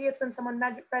milestone. Maybe it's when someone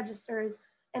registers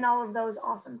and all of those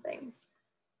awesome things.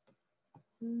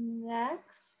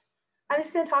 Next, I'm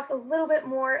just going to talk a little bit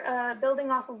more,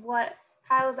 building off of what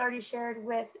Kyle has already shared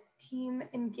with team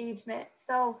engagement.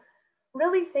 So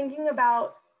really thinking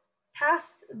about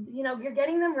past, you're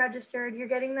getting them registered, you're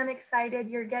getting them excited,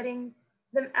 you're getting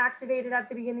them activated at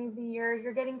the beginning of the year,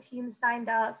 you're getting teams signed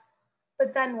up,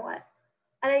 but then what?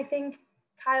 And I think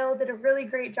Kyle did a really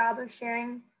great job of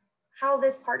sharing how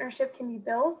this partnership can be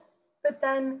built, but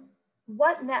then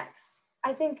what next?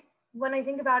 I think when I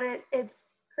think about it, it's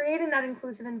creating that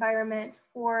inclusive environment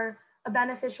for a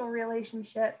beneficial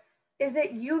relationship. Is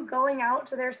it you going out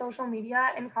to their social media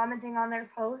and commenting on their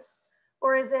posts,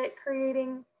 or is it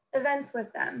creating events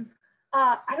with them?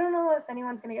 I don't know if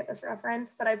anyone's going to get this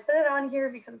reference, but I put it on here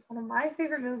because it's one of my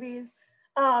favorite movies.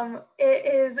 It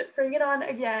is Bring It On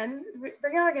Again.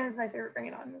 Bring It On Again is my favorite Bring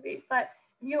It On movie, but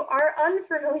if you are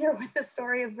unfamiliar with the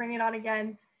story of Bring It On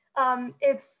Again,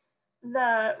 it's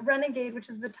the Renegade, which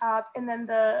is the top, and then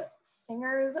the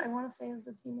Stingers, I want to say is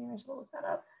the team name. I should look that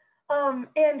up.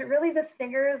 And really the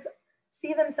Stingers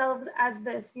see themselves as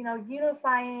this,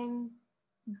 unifying,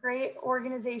 great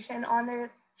organization on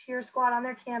their cheer squad on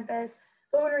their campus.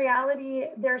 But in reality,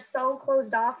 they're so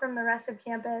closed off from the rest of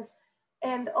campus.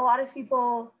 And a lot of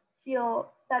people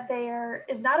feel that there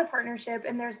is not a partnership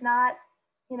and there's not,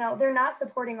 they're not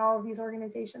supporting all of these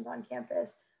organizations on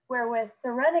campus. Where with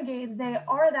the Renegade, they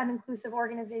are that inclusive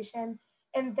organization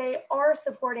and they are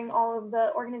supporting all of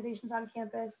the organizations on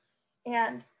campus.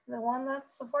 And the one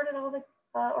that supported all the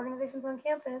organizations on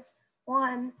campus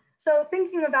won. So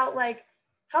thinking about like,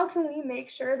 how can we make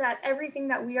sure that everything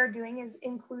that we are doing is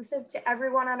inclusive to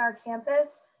everyone on our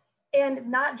campus and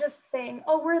not just saying,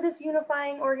 oh, we're this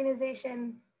unifying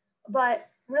organization, but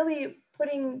really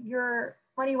putting your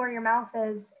money where your mouth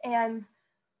is and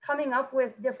coming up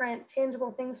with different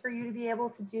tangible things for you to be able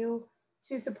to do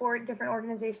to support different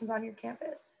organizations on your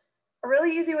campus. A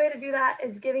really easy way to do that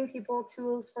is giving people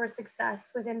tools for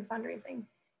success within fundraising.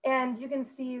 And you can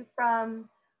see from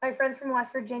my friends from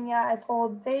West Virginia, I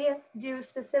pulled, they do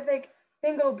specific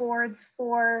bingo boards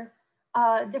for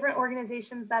different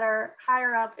organizations that are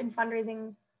higher up in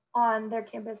fundraising on their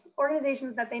campus,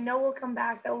 organizations that they know will come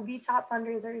back, that will be top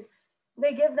fundraisers.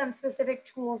 They give them specific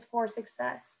tools for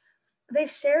success. They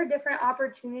share different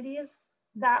opportunities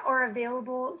that are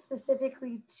available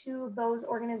specifically to those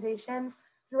organizations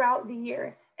throughout the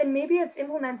year. And maybe it's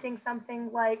implementing something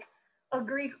like a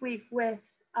Greek week with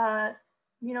our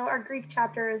Greek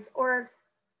chapters, or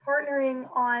partnering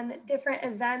on different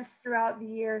events throughout the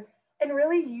year, and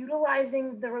really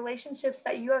utilizing the relationships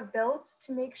that you have built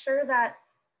to make sure that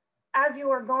as you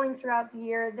are going throughout the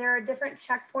year, there are different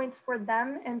checkpoints for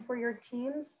them and for your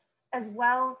teams as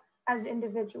well as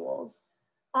individuals.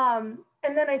 And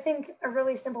then I think a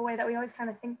really simple way that we always kind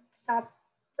of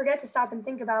forget to stop and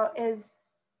think about is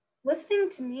listening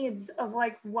to needs of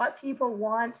like what people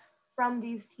want from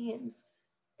these teams.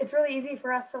 It's really easy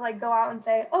for us to like go out and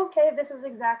say, okay, this is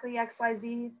exactly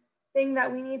XYZ thing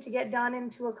that we need to get done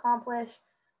and to accomplish.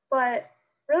 But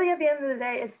really at the end of the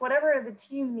day, it's whatever the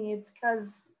team needs,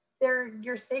 because they're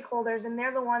your stakeholders and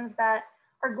they're the ones that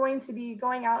are going to be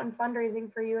going out and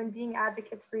fundraising for you and being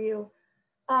advocates for you.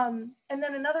 And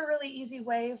then another really easy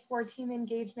way for team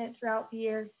engagement throughout the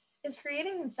year is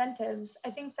creating incentives. I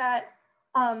think that,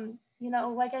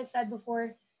 like I said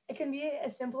before, it can be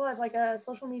as simple as like a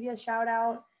social media shout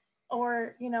out,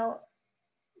 or,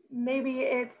 maybe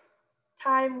it's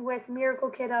time with Miracle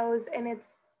Kiddos and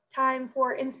it's time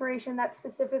for inspiration that's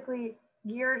specifically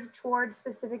geared towards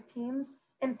specific teams,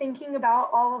 and thinking about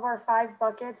all of our 5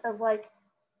 buckets of like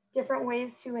different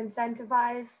ways to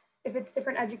incentivize, if it's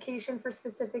different education for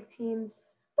specific teams,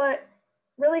 but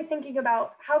really thinking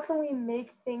about how can we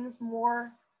make things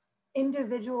more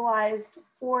individualized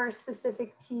for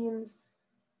specific teams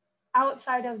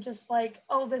outside of just like,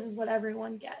 oh, this is what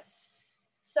everyone gets.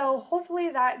 So hopefully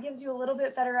that gives you a little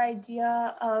bit better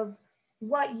idea of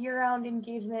what year-round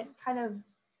engagement kind of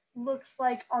looks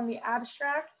like on the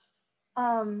abstract.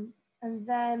 And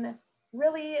then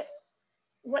really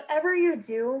whatever you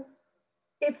do,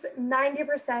 it's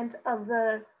 90% of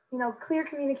the, clear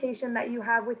communication that you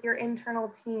have with your internal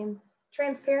team,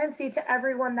 transparency to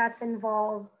everyone that's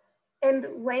involved, and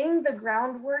laying the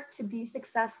groundwork to be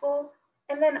successful.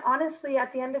 And then honestly,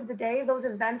 at the end of the day, those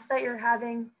events that you're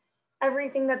having,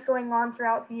 everything that's going on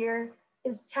throughout the year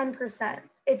is 10%.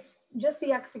 It's just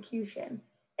the execution.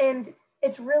 And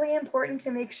it's really important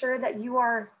to make sure that you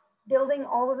are building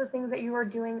all of the things that you are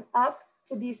doing up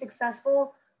to be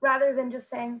successful, rather than just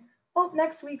saying, oh,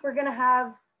 next week we're going to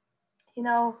have,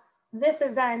 this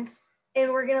event,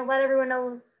 and we're going to let everyone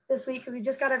know this week because we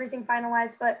just got everything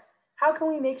finalized. But how can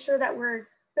we make sure that we're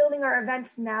building our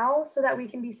events now so that we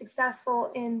can be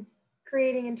successful in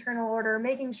creating internal order,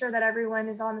 making sure that everyone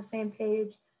is on the same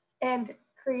page, and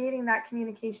creating that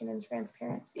communication and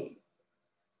transparency.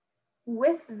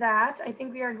 With that, I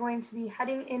think we are going to be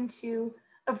heading into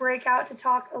a breakout to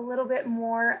talk a little bit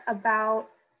more about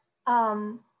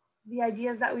the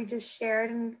ideas that we just shared,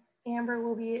 and Amber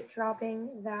will be dropping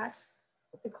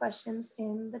the questions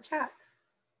in the chat.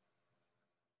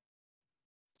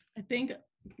 I think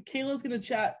Kayla's going to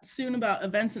chat soon about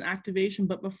events and activation,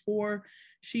 but before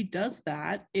she does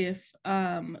that, if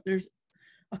there's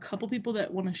a couple people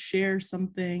that want to share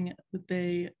something that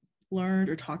they learned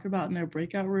or talked about in their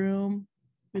breakout room,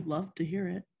 we'd love to hear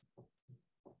it.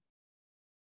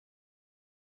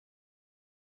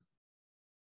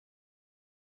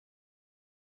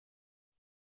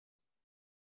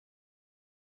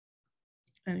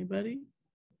 Anybody?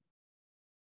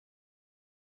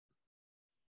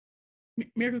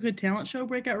 Miracle Good Talent Show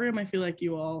breakout room. I feel like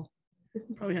you all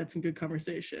probably had some good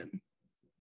conversation.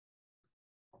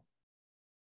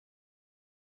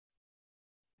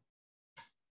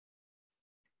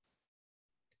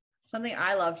 Something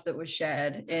I loved that was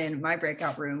shared in my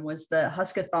breakout room was that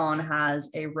Huskathon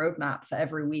has a roadmap for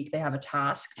every week. They have a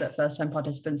task that first-time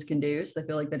participants can do. So they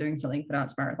feel like they're doing something for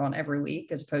Dance Marathon every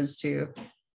week, as opposed to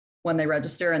when they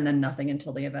register and then nothing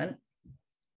until the event.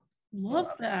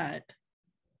 Love that.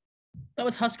 That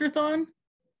was Huskathon?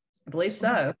 I believe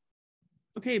so.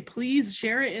 Okay, please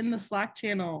share it in the Slack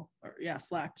channel.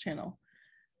 Slack channel.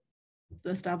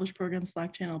 The established program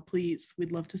Slack channel, please.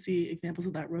 We'd love to see examples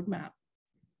of that roadmap.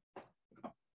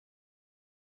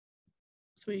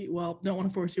 Sweet. Well, don't want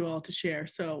to force you all to share,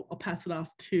 so I'll pass it off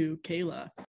to Kayla.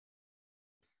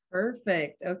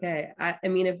 Perfect. Okay. I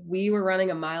mean, if we were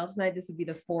running a mile tonight, this would be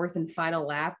the fourth and final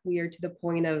lap. We are to the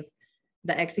point of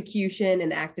the execution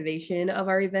and the activation of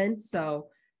our events. So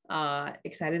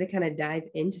excited to kind of dive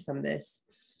into some of this.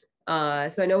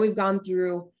 So I know we've gone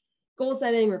through goal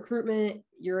setting, recruitment,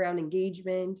 year-round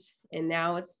engagement, and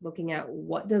now it's looking at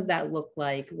what does that look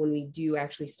like when we do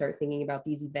actually start thinking about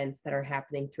these events that are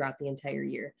happening throughout the entire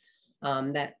year,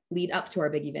 that lead up to our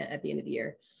big event at the end of the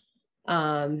year.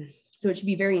 So it should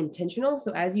be very intentional.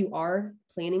 So as you are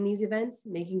planning these events,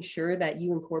 making sure that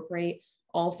you incorporate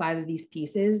all 5 of these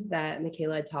pieces that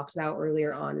Michaela had talked about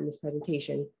earlier on in this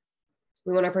presentation.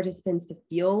 We want our participants to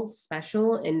feel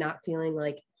special and not feeling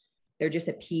like they're just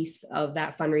a piece of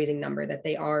that fundraising number, that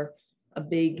they are a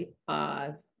big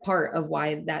part of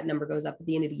why that number goes up at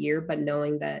the end of the year, but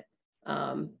knowing that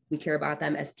we care about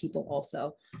them as people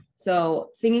also. So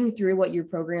thinking through what your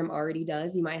program already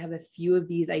does, you might have a few of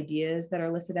these ideas that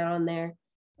are listed out on there.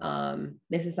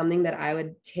 This is something that I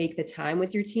would take the time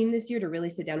with your team this year to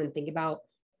really sit down and think about,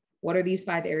 what are these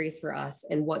 5 areas for us,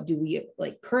 and what do we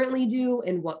currently do,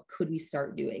 and what could we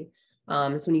start doing?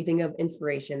 So when you think of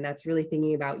inspiration, that's really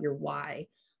thinking about your why,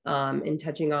 and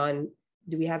touching on,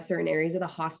 do we have certain areas of the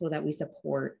hospital that we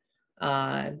support?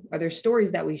 Are there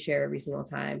stories that we share every single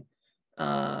time?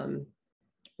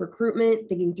 Recruitment,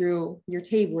 thinking through your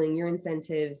tabling, your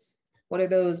incentives. What are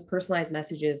those personalized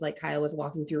messages like Kyle was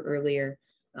walking through earlier,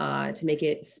 to make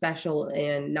it special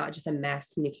and not just a mass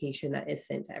communication that is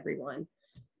sent to everyone?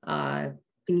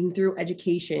 Thinking through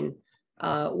education.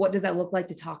 What does that look like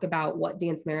to talk about what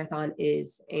Dance Marathon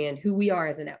is and who we are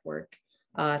as a network?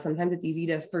 Sometimes it's easy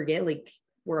to forget,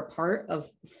 we're a part of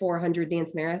 400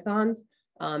 dance marathons,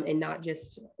 and not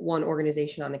just one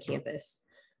organization on the campus.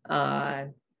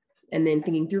 And then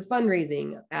thinking through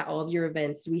fundraising at all of your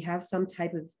events. Do we have some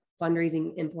type of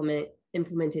fundraising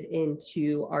implemented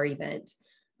into our event?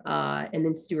 And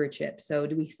then stewardship. So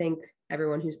do we thank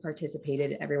everyone who's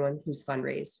participated, everyone who's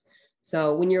fundraised?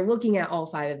 So when you're looking at all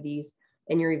 5 of these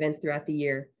in your events throughout the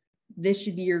year, this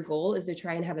should be your goal, is to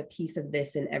try and have a piece of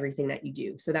this in everything that you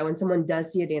do, so that when someone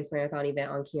does see a dance marathon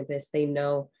event on campus, they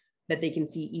know that they can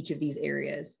see each of these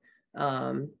areas.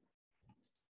 And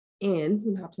we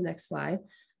can hop to the next slide.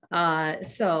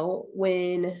 So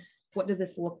what does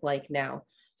this look like now?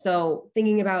 So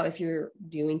thinking about if you're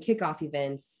doing kickoff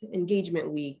events,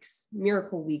 engagement weeks,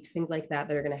 miracle weeks, things like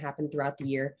that are going to happen throughout the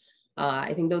year.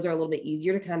 I think those are a little bit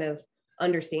easier to kind of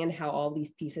understand how all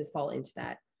these pieces fall into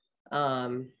that.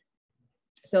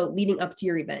 So leading up to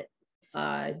your event,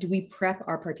 do we prep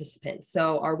our participants?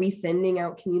 So are we sending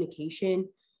out communication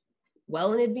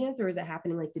well in advance, or is it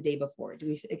happening like the day before? Do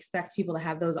we expect people to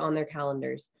have those on their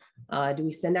calendars? Do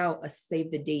we send out a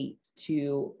save the date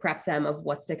to prep them of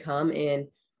what's to come and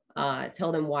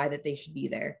tell them why that they should be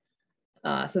there?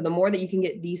 So the more that you can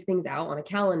get these things out on a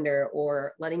calendar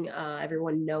or letting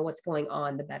everyone know what's going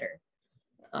on, the better.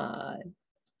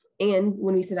 And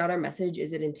when we send out our message,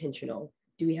 is it intentional?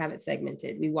 Do we have it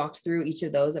segmented? We walked through each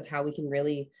of those of how we can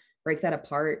really break that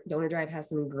apart. Donor Drive has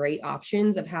some great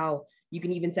options of how you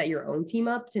can even set your own team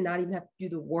up to not even have to do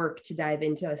the work to dive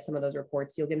into some of those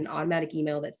reports. You'll get an automatic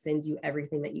email that sends you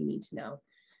everything that you need to know.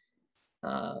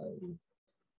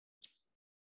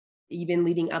 Even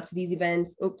leading up to these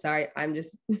events. Oops, sorry, I'm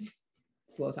just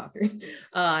slow talker.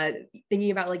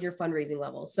 Thinking about like your fundraising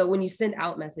level. So when you send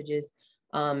out messages,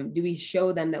 do we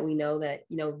show them that we know that,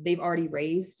 you know, they've already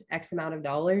raised X amount of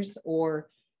dollars, or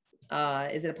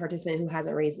is it a participant who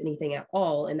hasn't raised anything at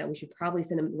all, and that we should probably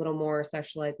send a little more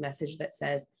specialized message that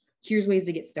says, here's ways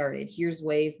to get started. Here's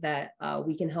ways that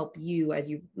we can help you as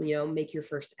you make your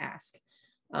first ask.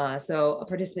 So a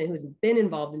participant who's been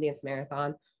involved in Dance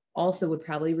Marathon also would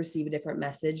probably receive a different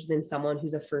message than someone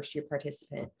who's a first year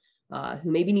participant who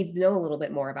maybe needs to know a little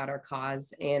bit more about our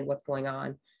cause and what's going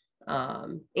on.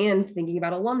 And thinking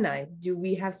about alumni, do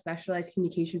we have specialized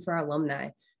communication for our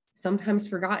alumni? Sometimes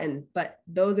forgotten, but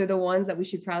those are the ones that we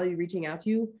should probably be reaching out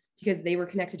to because they were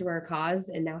connected to our cause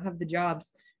and now have the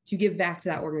jobs to give back to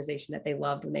that organization that they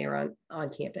loved when they were on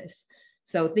campus.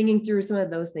 So thinking through some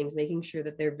of those things, making sure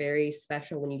that they're very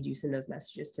special when you do send those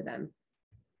messages to them.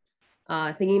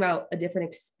 Thinking about a different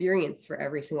experience for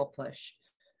every single push.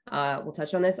 We'll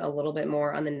touch on this a little bit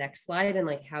more on the next slide and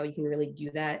like how you can really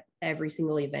do that every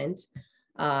single event.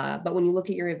 But when you look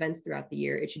at your events throughout the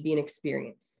year, it should be an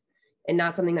experience and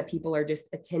not something that people are just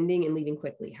attending and leaving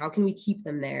quickly. How can we keep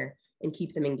them there and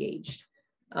keep them engaged?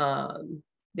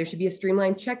 There should be a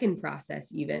streamlined check-in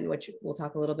process even, which we'll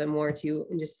talk a little bit more to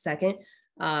in just a second.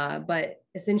 But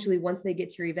essentially, once they get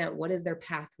to your event, what is their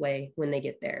pathway when they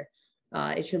get there?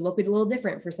 It should look a little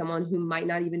different for someone who might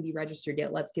not even be registered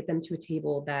yet. Let's get them to a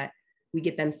table that we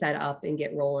get them set up and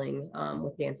get rolling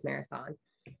with Dance Marathon.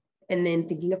 And then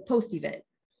thinking of post-event,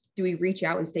 do we reach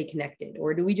out and stay connected?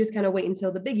 Or do we just kind of wait until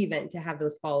the big event to have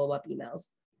those follow-up emails?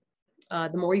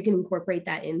 The more you can incorporate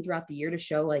that in throughout the year to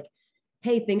show like,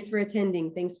 hey, thanks for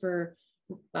attending. Thanks for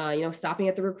stopping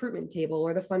at the recruitment table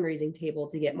or the fundraising table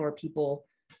to get more people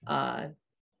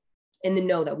and then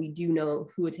know that we do know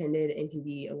who attended and can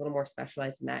be a little more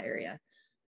specialized in that area.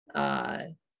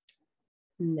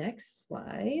 Next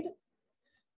slide.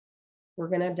 We're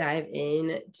going to dive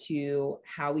into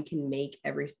how we can make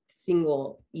every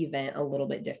single event a little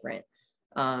bit different.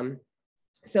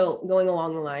 So going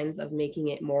along the lines of making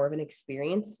it more of an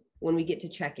experience, when we get to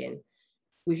check-in,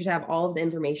 we should have all of the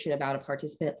information about a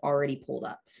participant already pulled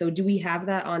up. So do we have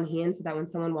that on hand so that when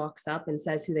someone walks up and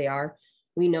says who they are,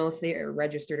 we know if they are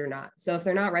registered or not? So if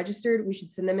they're not registered, we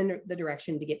should send them in the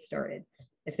direction to get started.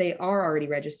 If they are already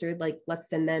registered, like let's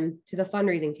send them to the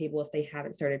fundraising table if they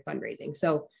haven't started fundraising.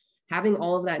 So having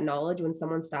all of that knowledge when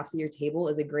someone stops at your table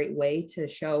is a great way to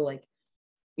show like,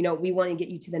 we want to get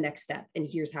you to the next step and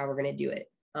here's how we're going to do it.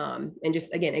 And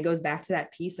just, again, it goes back to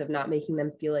that piece of not making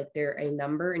them feel like they're a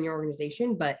number in your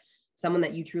organization, but someone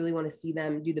that you truly want to see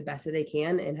them do the best that they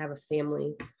can and have a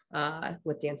family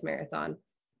with Dance Marathon.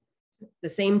 The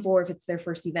same for if it's their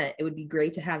first event. It would be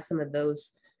great to have some of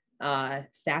those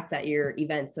stats at your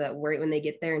event so that right when they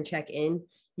get there and check in,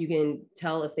 you can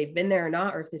tell if they've been there or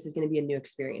not, or if this is going to be a new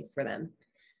experience for them.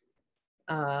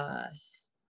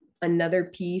 Another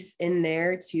piece in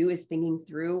there too is thinking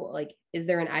through, like, is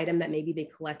there an item that maybe they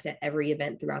collect at every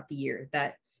event throughout the year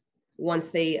that once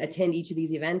they attend each of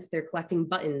these events, they're collecting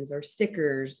buttons or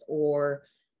stickers, or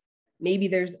maybe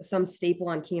there's some staple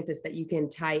on campus that you can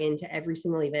tie into every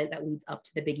single event that leads up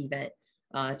to the big event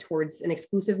towards an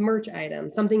exclusive merch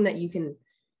item, something that you can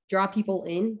draw people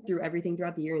in through everything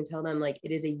throughout the year and tell them like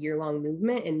it is a year-long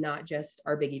movement and not just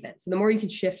our big event. So the more you can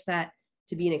shift that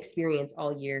to be an experience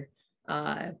all year,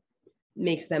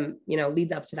 makes them,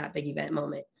 leads up to that big event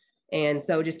moment. And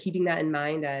so just keeping that in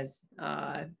mind as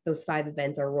those 5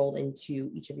 events are rolled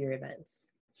into each of your events.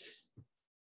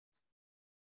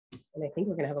 And I think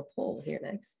we're going to have a poll here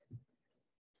next.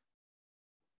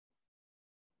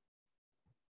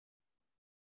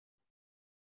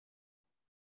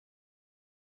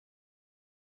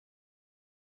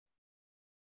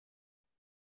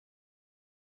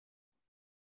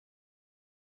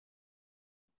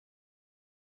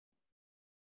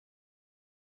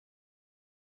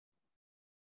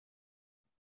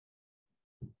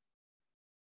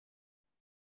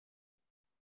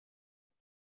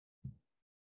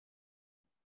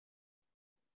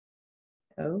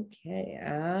 Okay,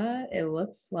 it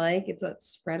looks like it's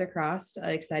spread across.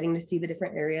 Exciting to see the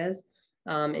different areas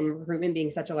and recruitment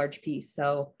being such a large piece.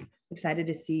 So excited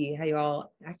to see how you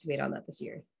all activate on that this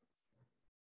year.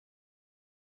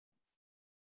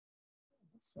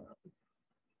 So,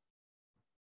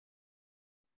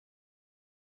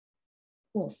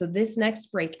 cool. So this next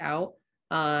breakout,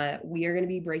 we are going to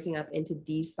be breaking up into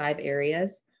these 5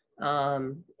 areas.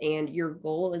 And your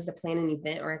goal is to plan an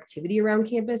event or activity around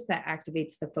campus that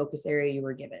activates the focus area you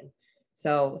were given.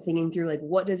 So thinking through, like,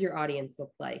 what does your audience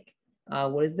look like?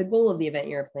 What is the goal of the event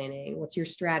you're planning? What's your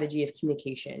strategy of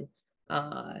communication?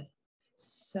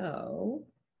 So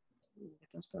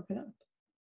get those broken up.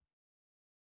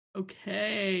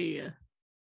 Okay.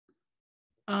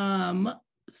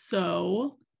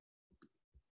 So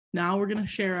now we're gonna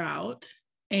share out,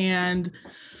 and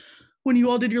when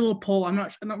you all did your little poll, I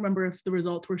don't remember if the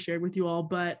results were shared with you all,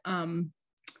 but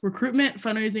recruitment,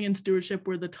 fundraising, and stewardship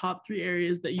were the top 3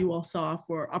 areas that you all saw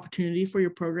for opportunity for your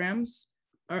programs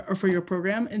or for your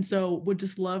program. And so would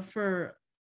just love for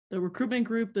the recruitment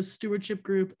group, the stewardship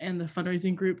group, and the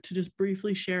fundraising group to just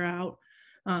briefly share out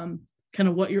kind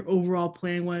of what your overall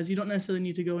plan was. You don't necessarily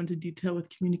need to go into detail with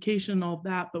communication and all of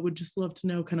that, but would just love to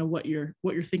know kind of what you're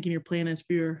thinking your plan is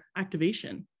for your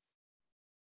activation.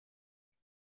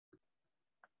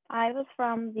 I was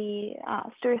from the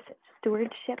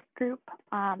stewardship group.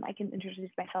 I can introduce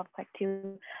myself quick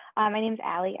too. My name is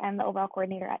Allie. I'm the overall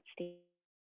coordinator at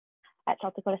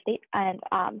South Dakota State. And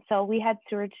so we had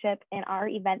stewardship, and our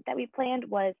event that we planned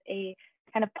was a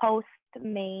kind of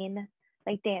post-main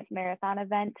like dance marathon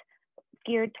event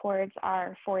geared towards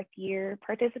our 4th year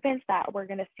participants that we're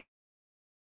going to see.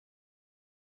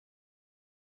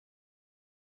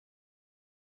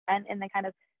 And then kind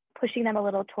of pushing them a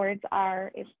little towards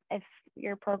our, if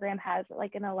your program has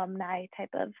like an alumni type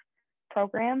of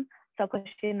program, so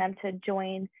pushing them to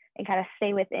join and kind of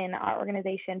stay within our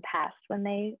organization past when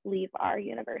they leave our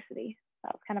university.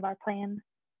 That was kind of our plan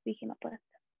we came up with.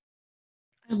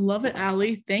 I love it,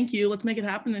 Allie. Thank you. Let's make it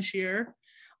happen this year.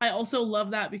 I also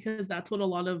love that because that's what a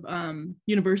lot of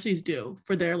universities do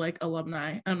for their like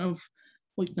alumni. I don't know if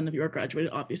none of you are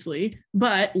graduated, obviously,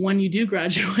 but when you do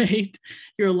graduate,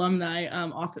 your alumni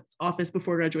office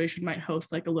before graduation might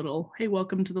host like a little, hey,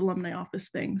 welcome to the alumni office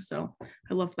thing. So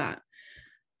I love that.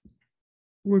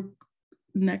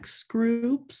 Next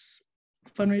groups,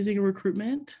 fundraising and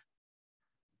recruitment.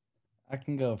 I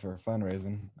can go for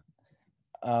fundraising.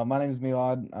 My name is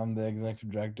Milad. I'm the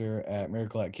executive director at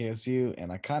Miracle at KSU,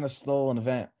 and I kind of stole an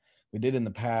event we did in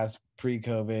the past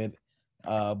pre-COVID,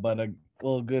 but a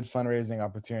little good fundraising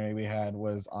opportunity we had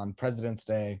was on President's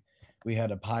Day. We had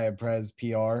a Paya Prez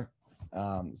PR.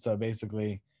 So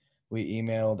basically, we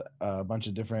emailed a bunch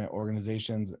of different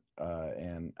organizations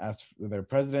and asked their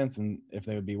presidents and if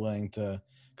they would be willing to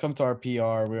come to our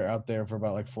PR. We were out there for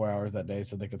about like 4 hours that day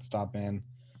so they could stop in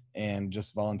and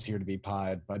just volunteer to be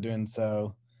pied. By doing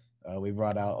so, we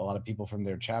brought out a lot of people from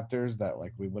their chapters that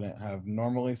like we wouldn't have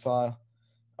normally saw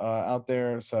out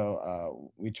there.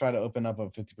 So we try to open up a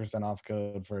 50% off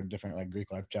code for different like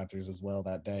Greek life chapters as well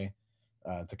that day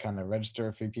to kind of register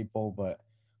a few people. But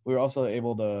we were also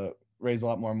able to raise a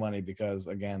lot more money because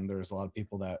again, there's a lot of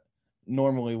people that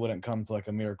normally wouldn't come to like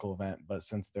a miracle event, but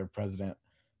since their president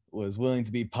was willing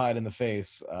to be pied in the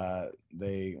face,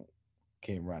 they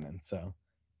came running. So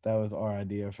that was our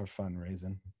idea for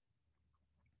fundraising.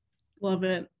 Love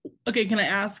it. Okay, can I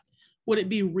ask, would it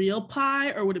be real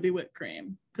pie or would it be whipped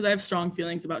cream? Because I have strong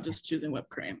feelings about just choosing whipped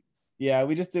cream. Yeah,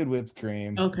 we just did whipped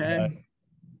cream. Okay.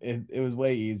 It was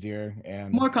way easier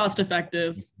and more cost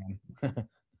effective.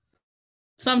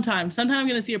 Sometimes I'm going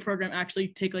to see a program actually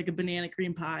take like a banana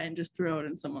cream pie and just throw it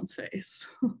in someone's face.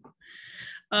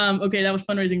 Okay, that was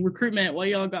fundraising. Recruitment, what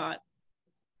y'all got?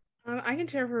 I can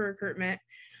share for recruitment.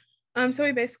 So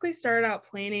we basically started out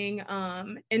planning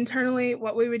internally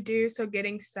what we would do. So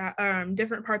getting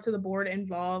different parts of the board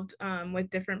involved with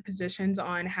different positions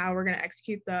on how we're going to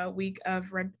execute the week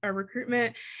of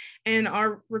recruitment. And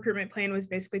our recruitment plan was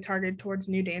basically targeted towards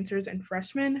new dancers and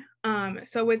freshmen.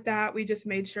 So with that, we just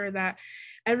made sure that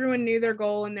everyone knew their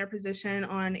goal and their position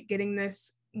on getting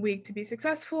this week to be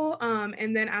successful.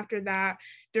 And then after that,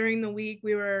 during the week,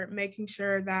 we were making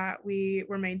sure that we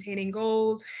were maintaining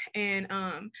goals and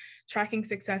tracking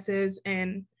successes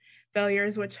and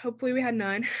failures, which hopefully we had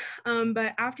none.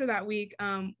 But after that week,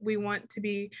 we want to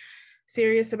be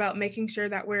serious about making sure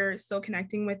that we're still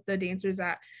connecting with the dancers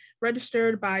that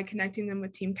registered by connecting them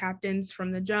with team captains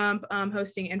from the jump,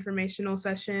 hosting informational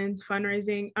sessions,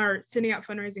 fundraising, or sending out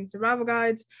fundraising survival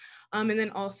guides, and then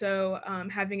also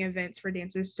having events for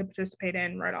dancers to participate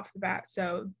in right off the bat.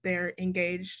 So they're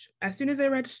engaged as soon as they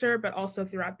register, but also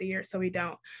throughout the year so we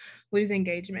don't lose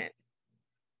engagement.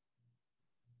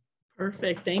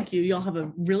 Perfect. Thank you. Y'all have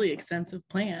a really extensive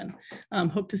plan.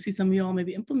 Hope to see some of y'all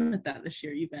maybe implement that this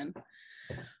year even.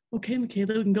 Okay,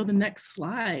 Michaela, we can go to the next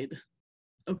slide.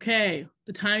 Okay,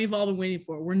 the time you've all been waiting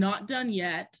for. We're not done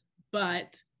yet,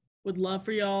 but would love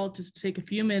for y'all to take a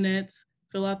few minutes,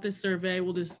 fill out this survey.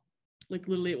 We'll just, like,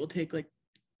 literally it will take like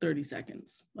 30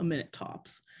 seconds, a minute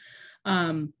tops.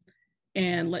 And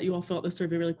let you all fill out the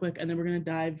survey really quick. And then we're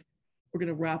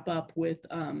gonna wrap up with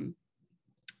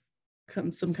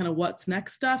some kind of what's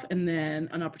next stuff, and then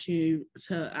an opportunity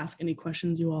to ask any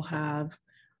questions you all have.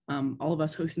 All of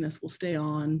us hosting this will stay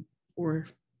on, or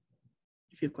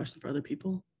if you have questions for other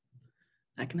people,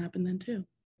 that can happen then too.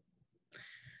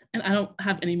 And I don't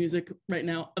have any music right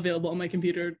now available on my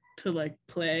computer to like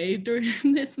play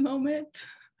during this moment.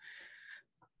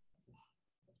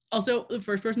 Also, the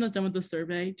first person that's done with the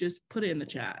survey, just put it in the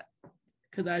chat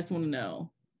because I just want to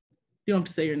know. You don't have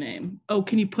to say your name. Oh,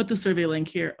 can you put the survey link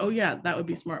here? Oh yeah, that would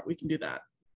be smart. We can do that.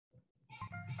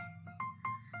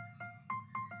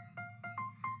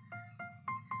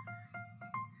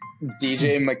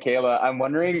 DJ Michaela, I'm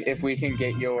wondering if we can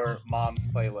get your mom's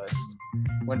playlist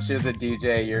when she was a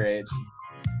DJ your age.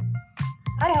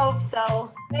 I hope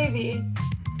so. Maybe.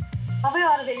 I'll be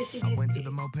on the ACDC. I went to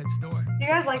the moped store. Do you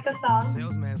guys like the song?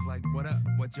 Salesman's like, what up?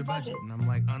 What's your budget? And I'm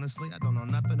like, honestly, I don't know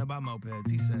nothing about mopeds.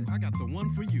 He said, I got the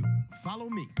one for you. Follow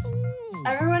me. Ooh,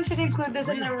 Everyone should include this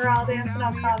in their morale dance and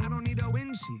I'll I come. don't need a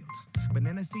windshield.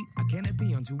 Banana seat, I can't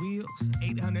be on two wheels.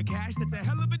 800 cash, that's a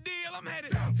hell of a deal. I'm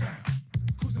headed downtown.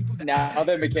 Now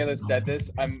that Michaela said this,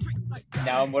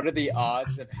 what are the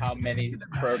odds of how many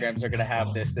programs are going to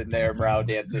have this in their morale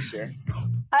dance this year?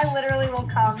 I literally will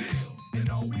come.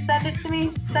 Send it to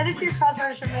me. Send it to your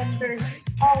cross-version manager.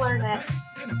 I'll learn it.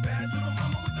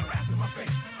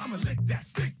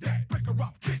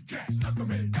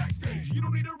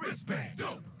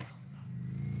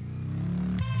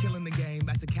 Killing the game,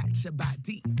 about to catch a bite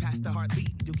deep past the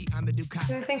heartbeat. Dookie on the Ducati.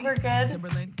 Do you think we're good?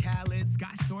 Timberland, Khaled,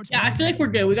 Scott Storch. Yeah, I feel like we're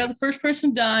good. We got the first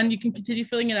person done. You can continue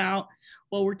filling it out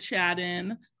while we're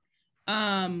chatting.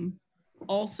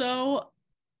 Also,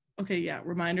 okay, yeah,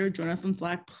 reminder, join us on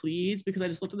Slack, please, because I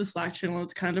just looked at the Slack channel.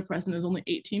 It's kind of depressing. There's only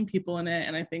 18 people in it,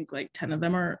 and I think like 10 of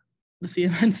them are the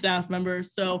CMN staff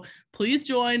members. So please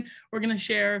join. We're going to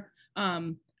share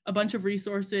a bunch of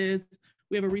resources.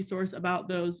 We have a resource about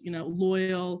those,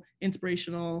 loyal,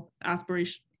 inspirational,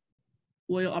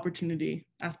 loyal opportunity,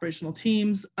 aspirational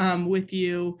teams with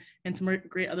you, and some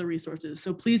great other resources.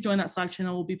 So please join that Slack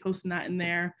channel. We'll be posting that in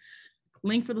there.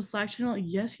 Link for the Slack channel,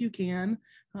 yes, you can.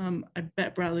 I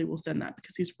bet Bradley will send that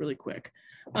because he's really quick.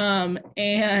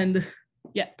 And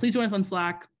yeah, please join us on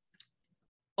Slack.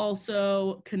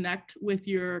 Also connect with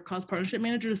your cause partnership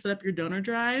manager to set up your donor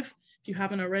drive. If you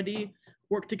haven't already,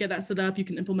 work to get that set up. You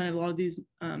can implement a lot of these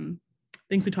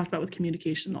things we talked about with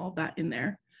communication, all of that in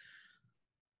there.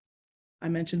 I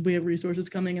mentioned we have resources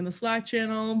coming in the Slack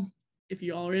channel. If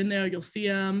you all are in there, you'll see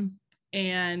them.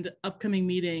 And upcoming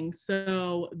meetings.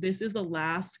 So this is the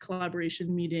last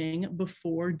collaboration meeting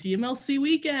before DMLC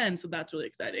weekend. So that's really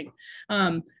exciting.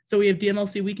 So we have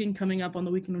DMLC weekend coming up on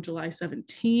the weekend of July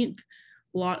 17th.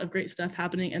 A lot of great stuff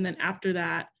happening. And then after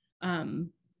that,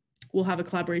 we'll have a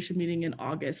collaboration meeting in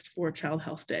August for Child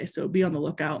Health Day. So be on the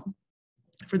lookout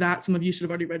for that. Some of you should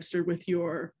have already registered with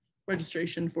your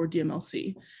registration for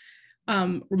DMLC.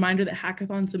 Reminder that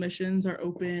hackathon submissions are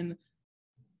open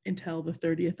until the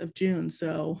 30th of June.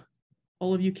 So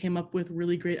all of you came up with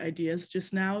really great ideas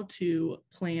just now to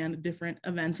plan different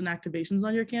events and activations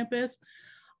on your campus.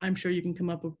 I'm sure you can come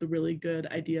up with the really good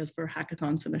ideas for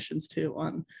hackathon submissions too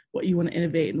on what you want to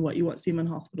innovate and what you want CMN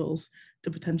hospitals to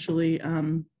potentially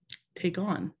take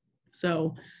on.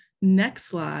 So next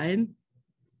slide.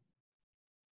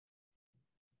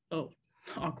 Oh,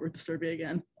 awkward, the survey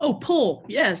again. Oh, poll,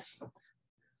 yes.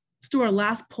 Let's do our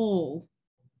last poll.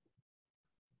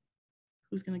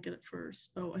 Who's gonna get it first?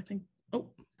 Oh, I think,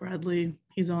 Bradley,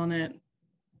 he's on it.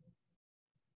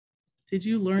 Did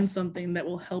you learn something that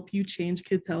will help you change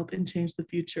kids' health and change the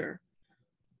future?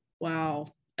 Wow,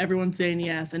 everyone's saying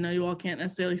yes. I know you all can't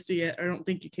necessarily see it. I don't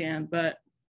think you can, but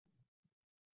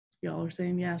y'all are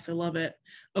saying yes. I love it.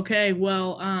 Okay,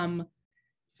 well,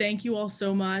 thank you all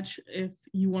so much. If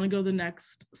you want to go to the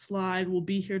next slide, we'll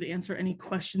be here to answer any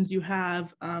questions you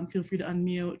have. Feel free to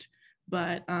unmute.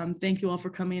 But thank you all for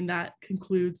coming. That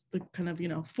concludes the kind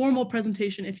of, formal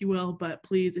presentation, if you will. But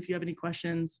please, if you have any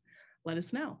questions, let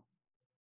us know.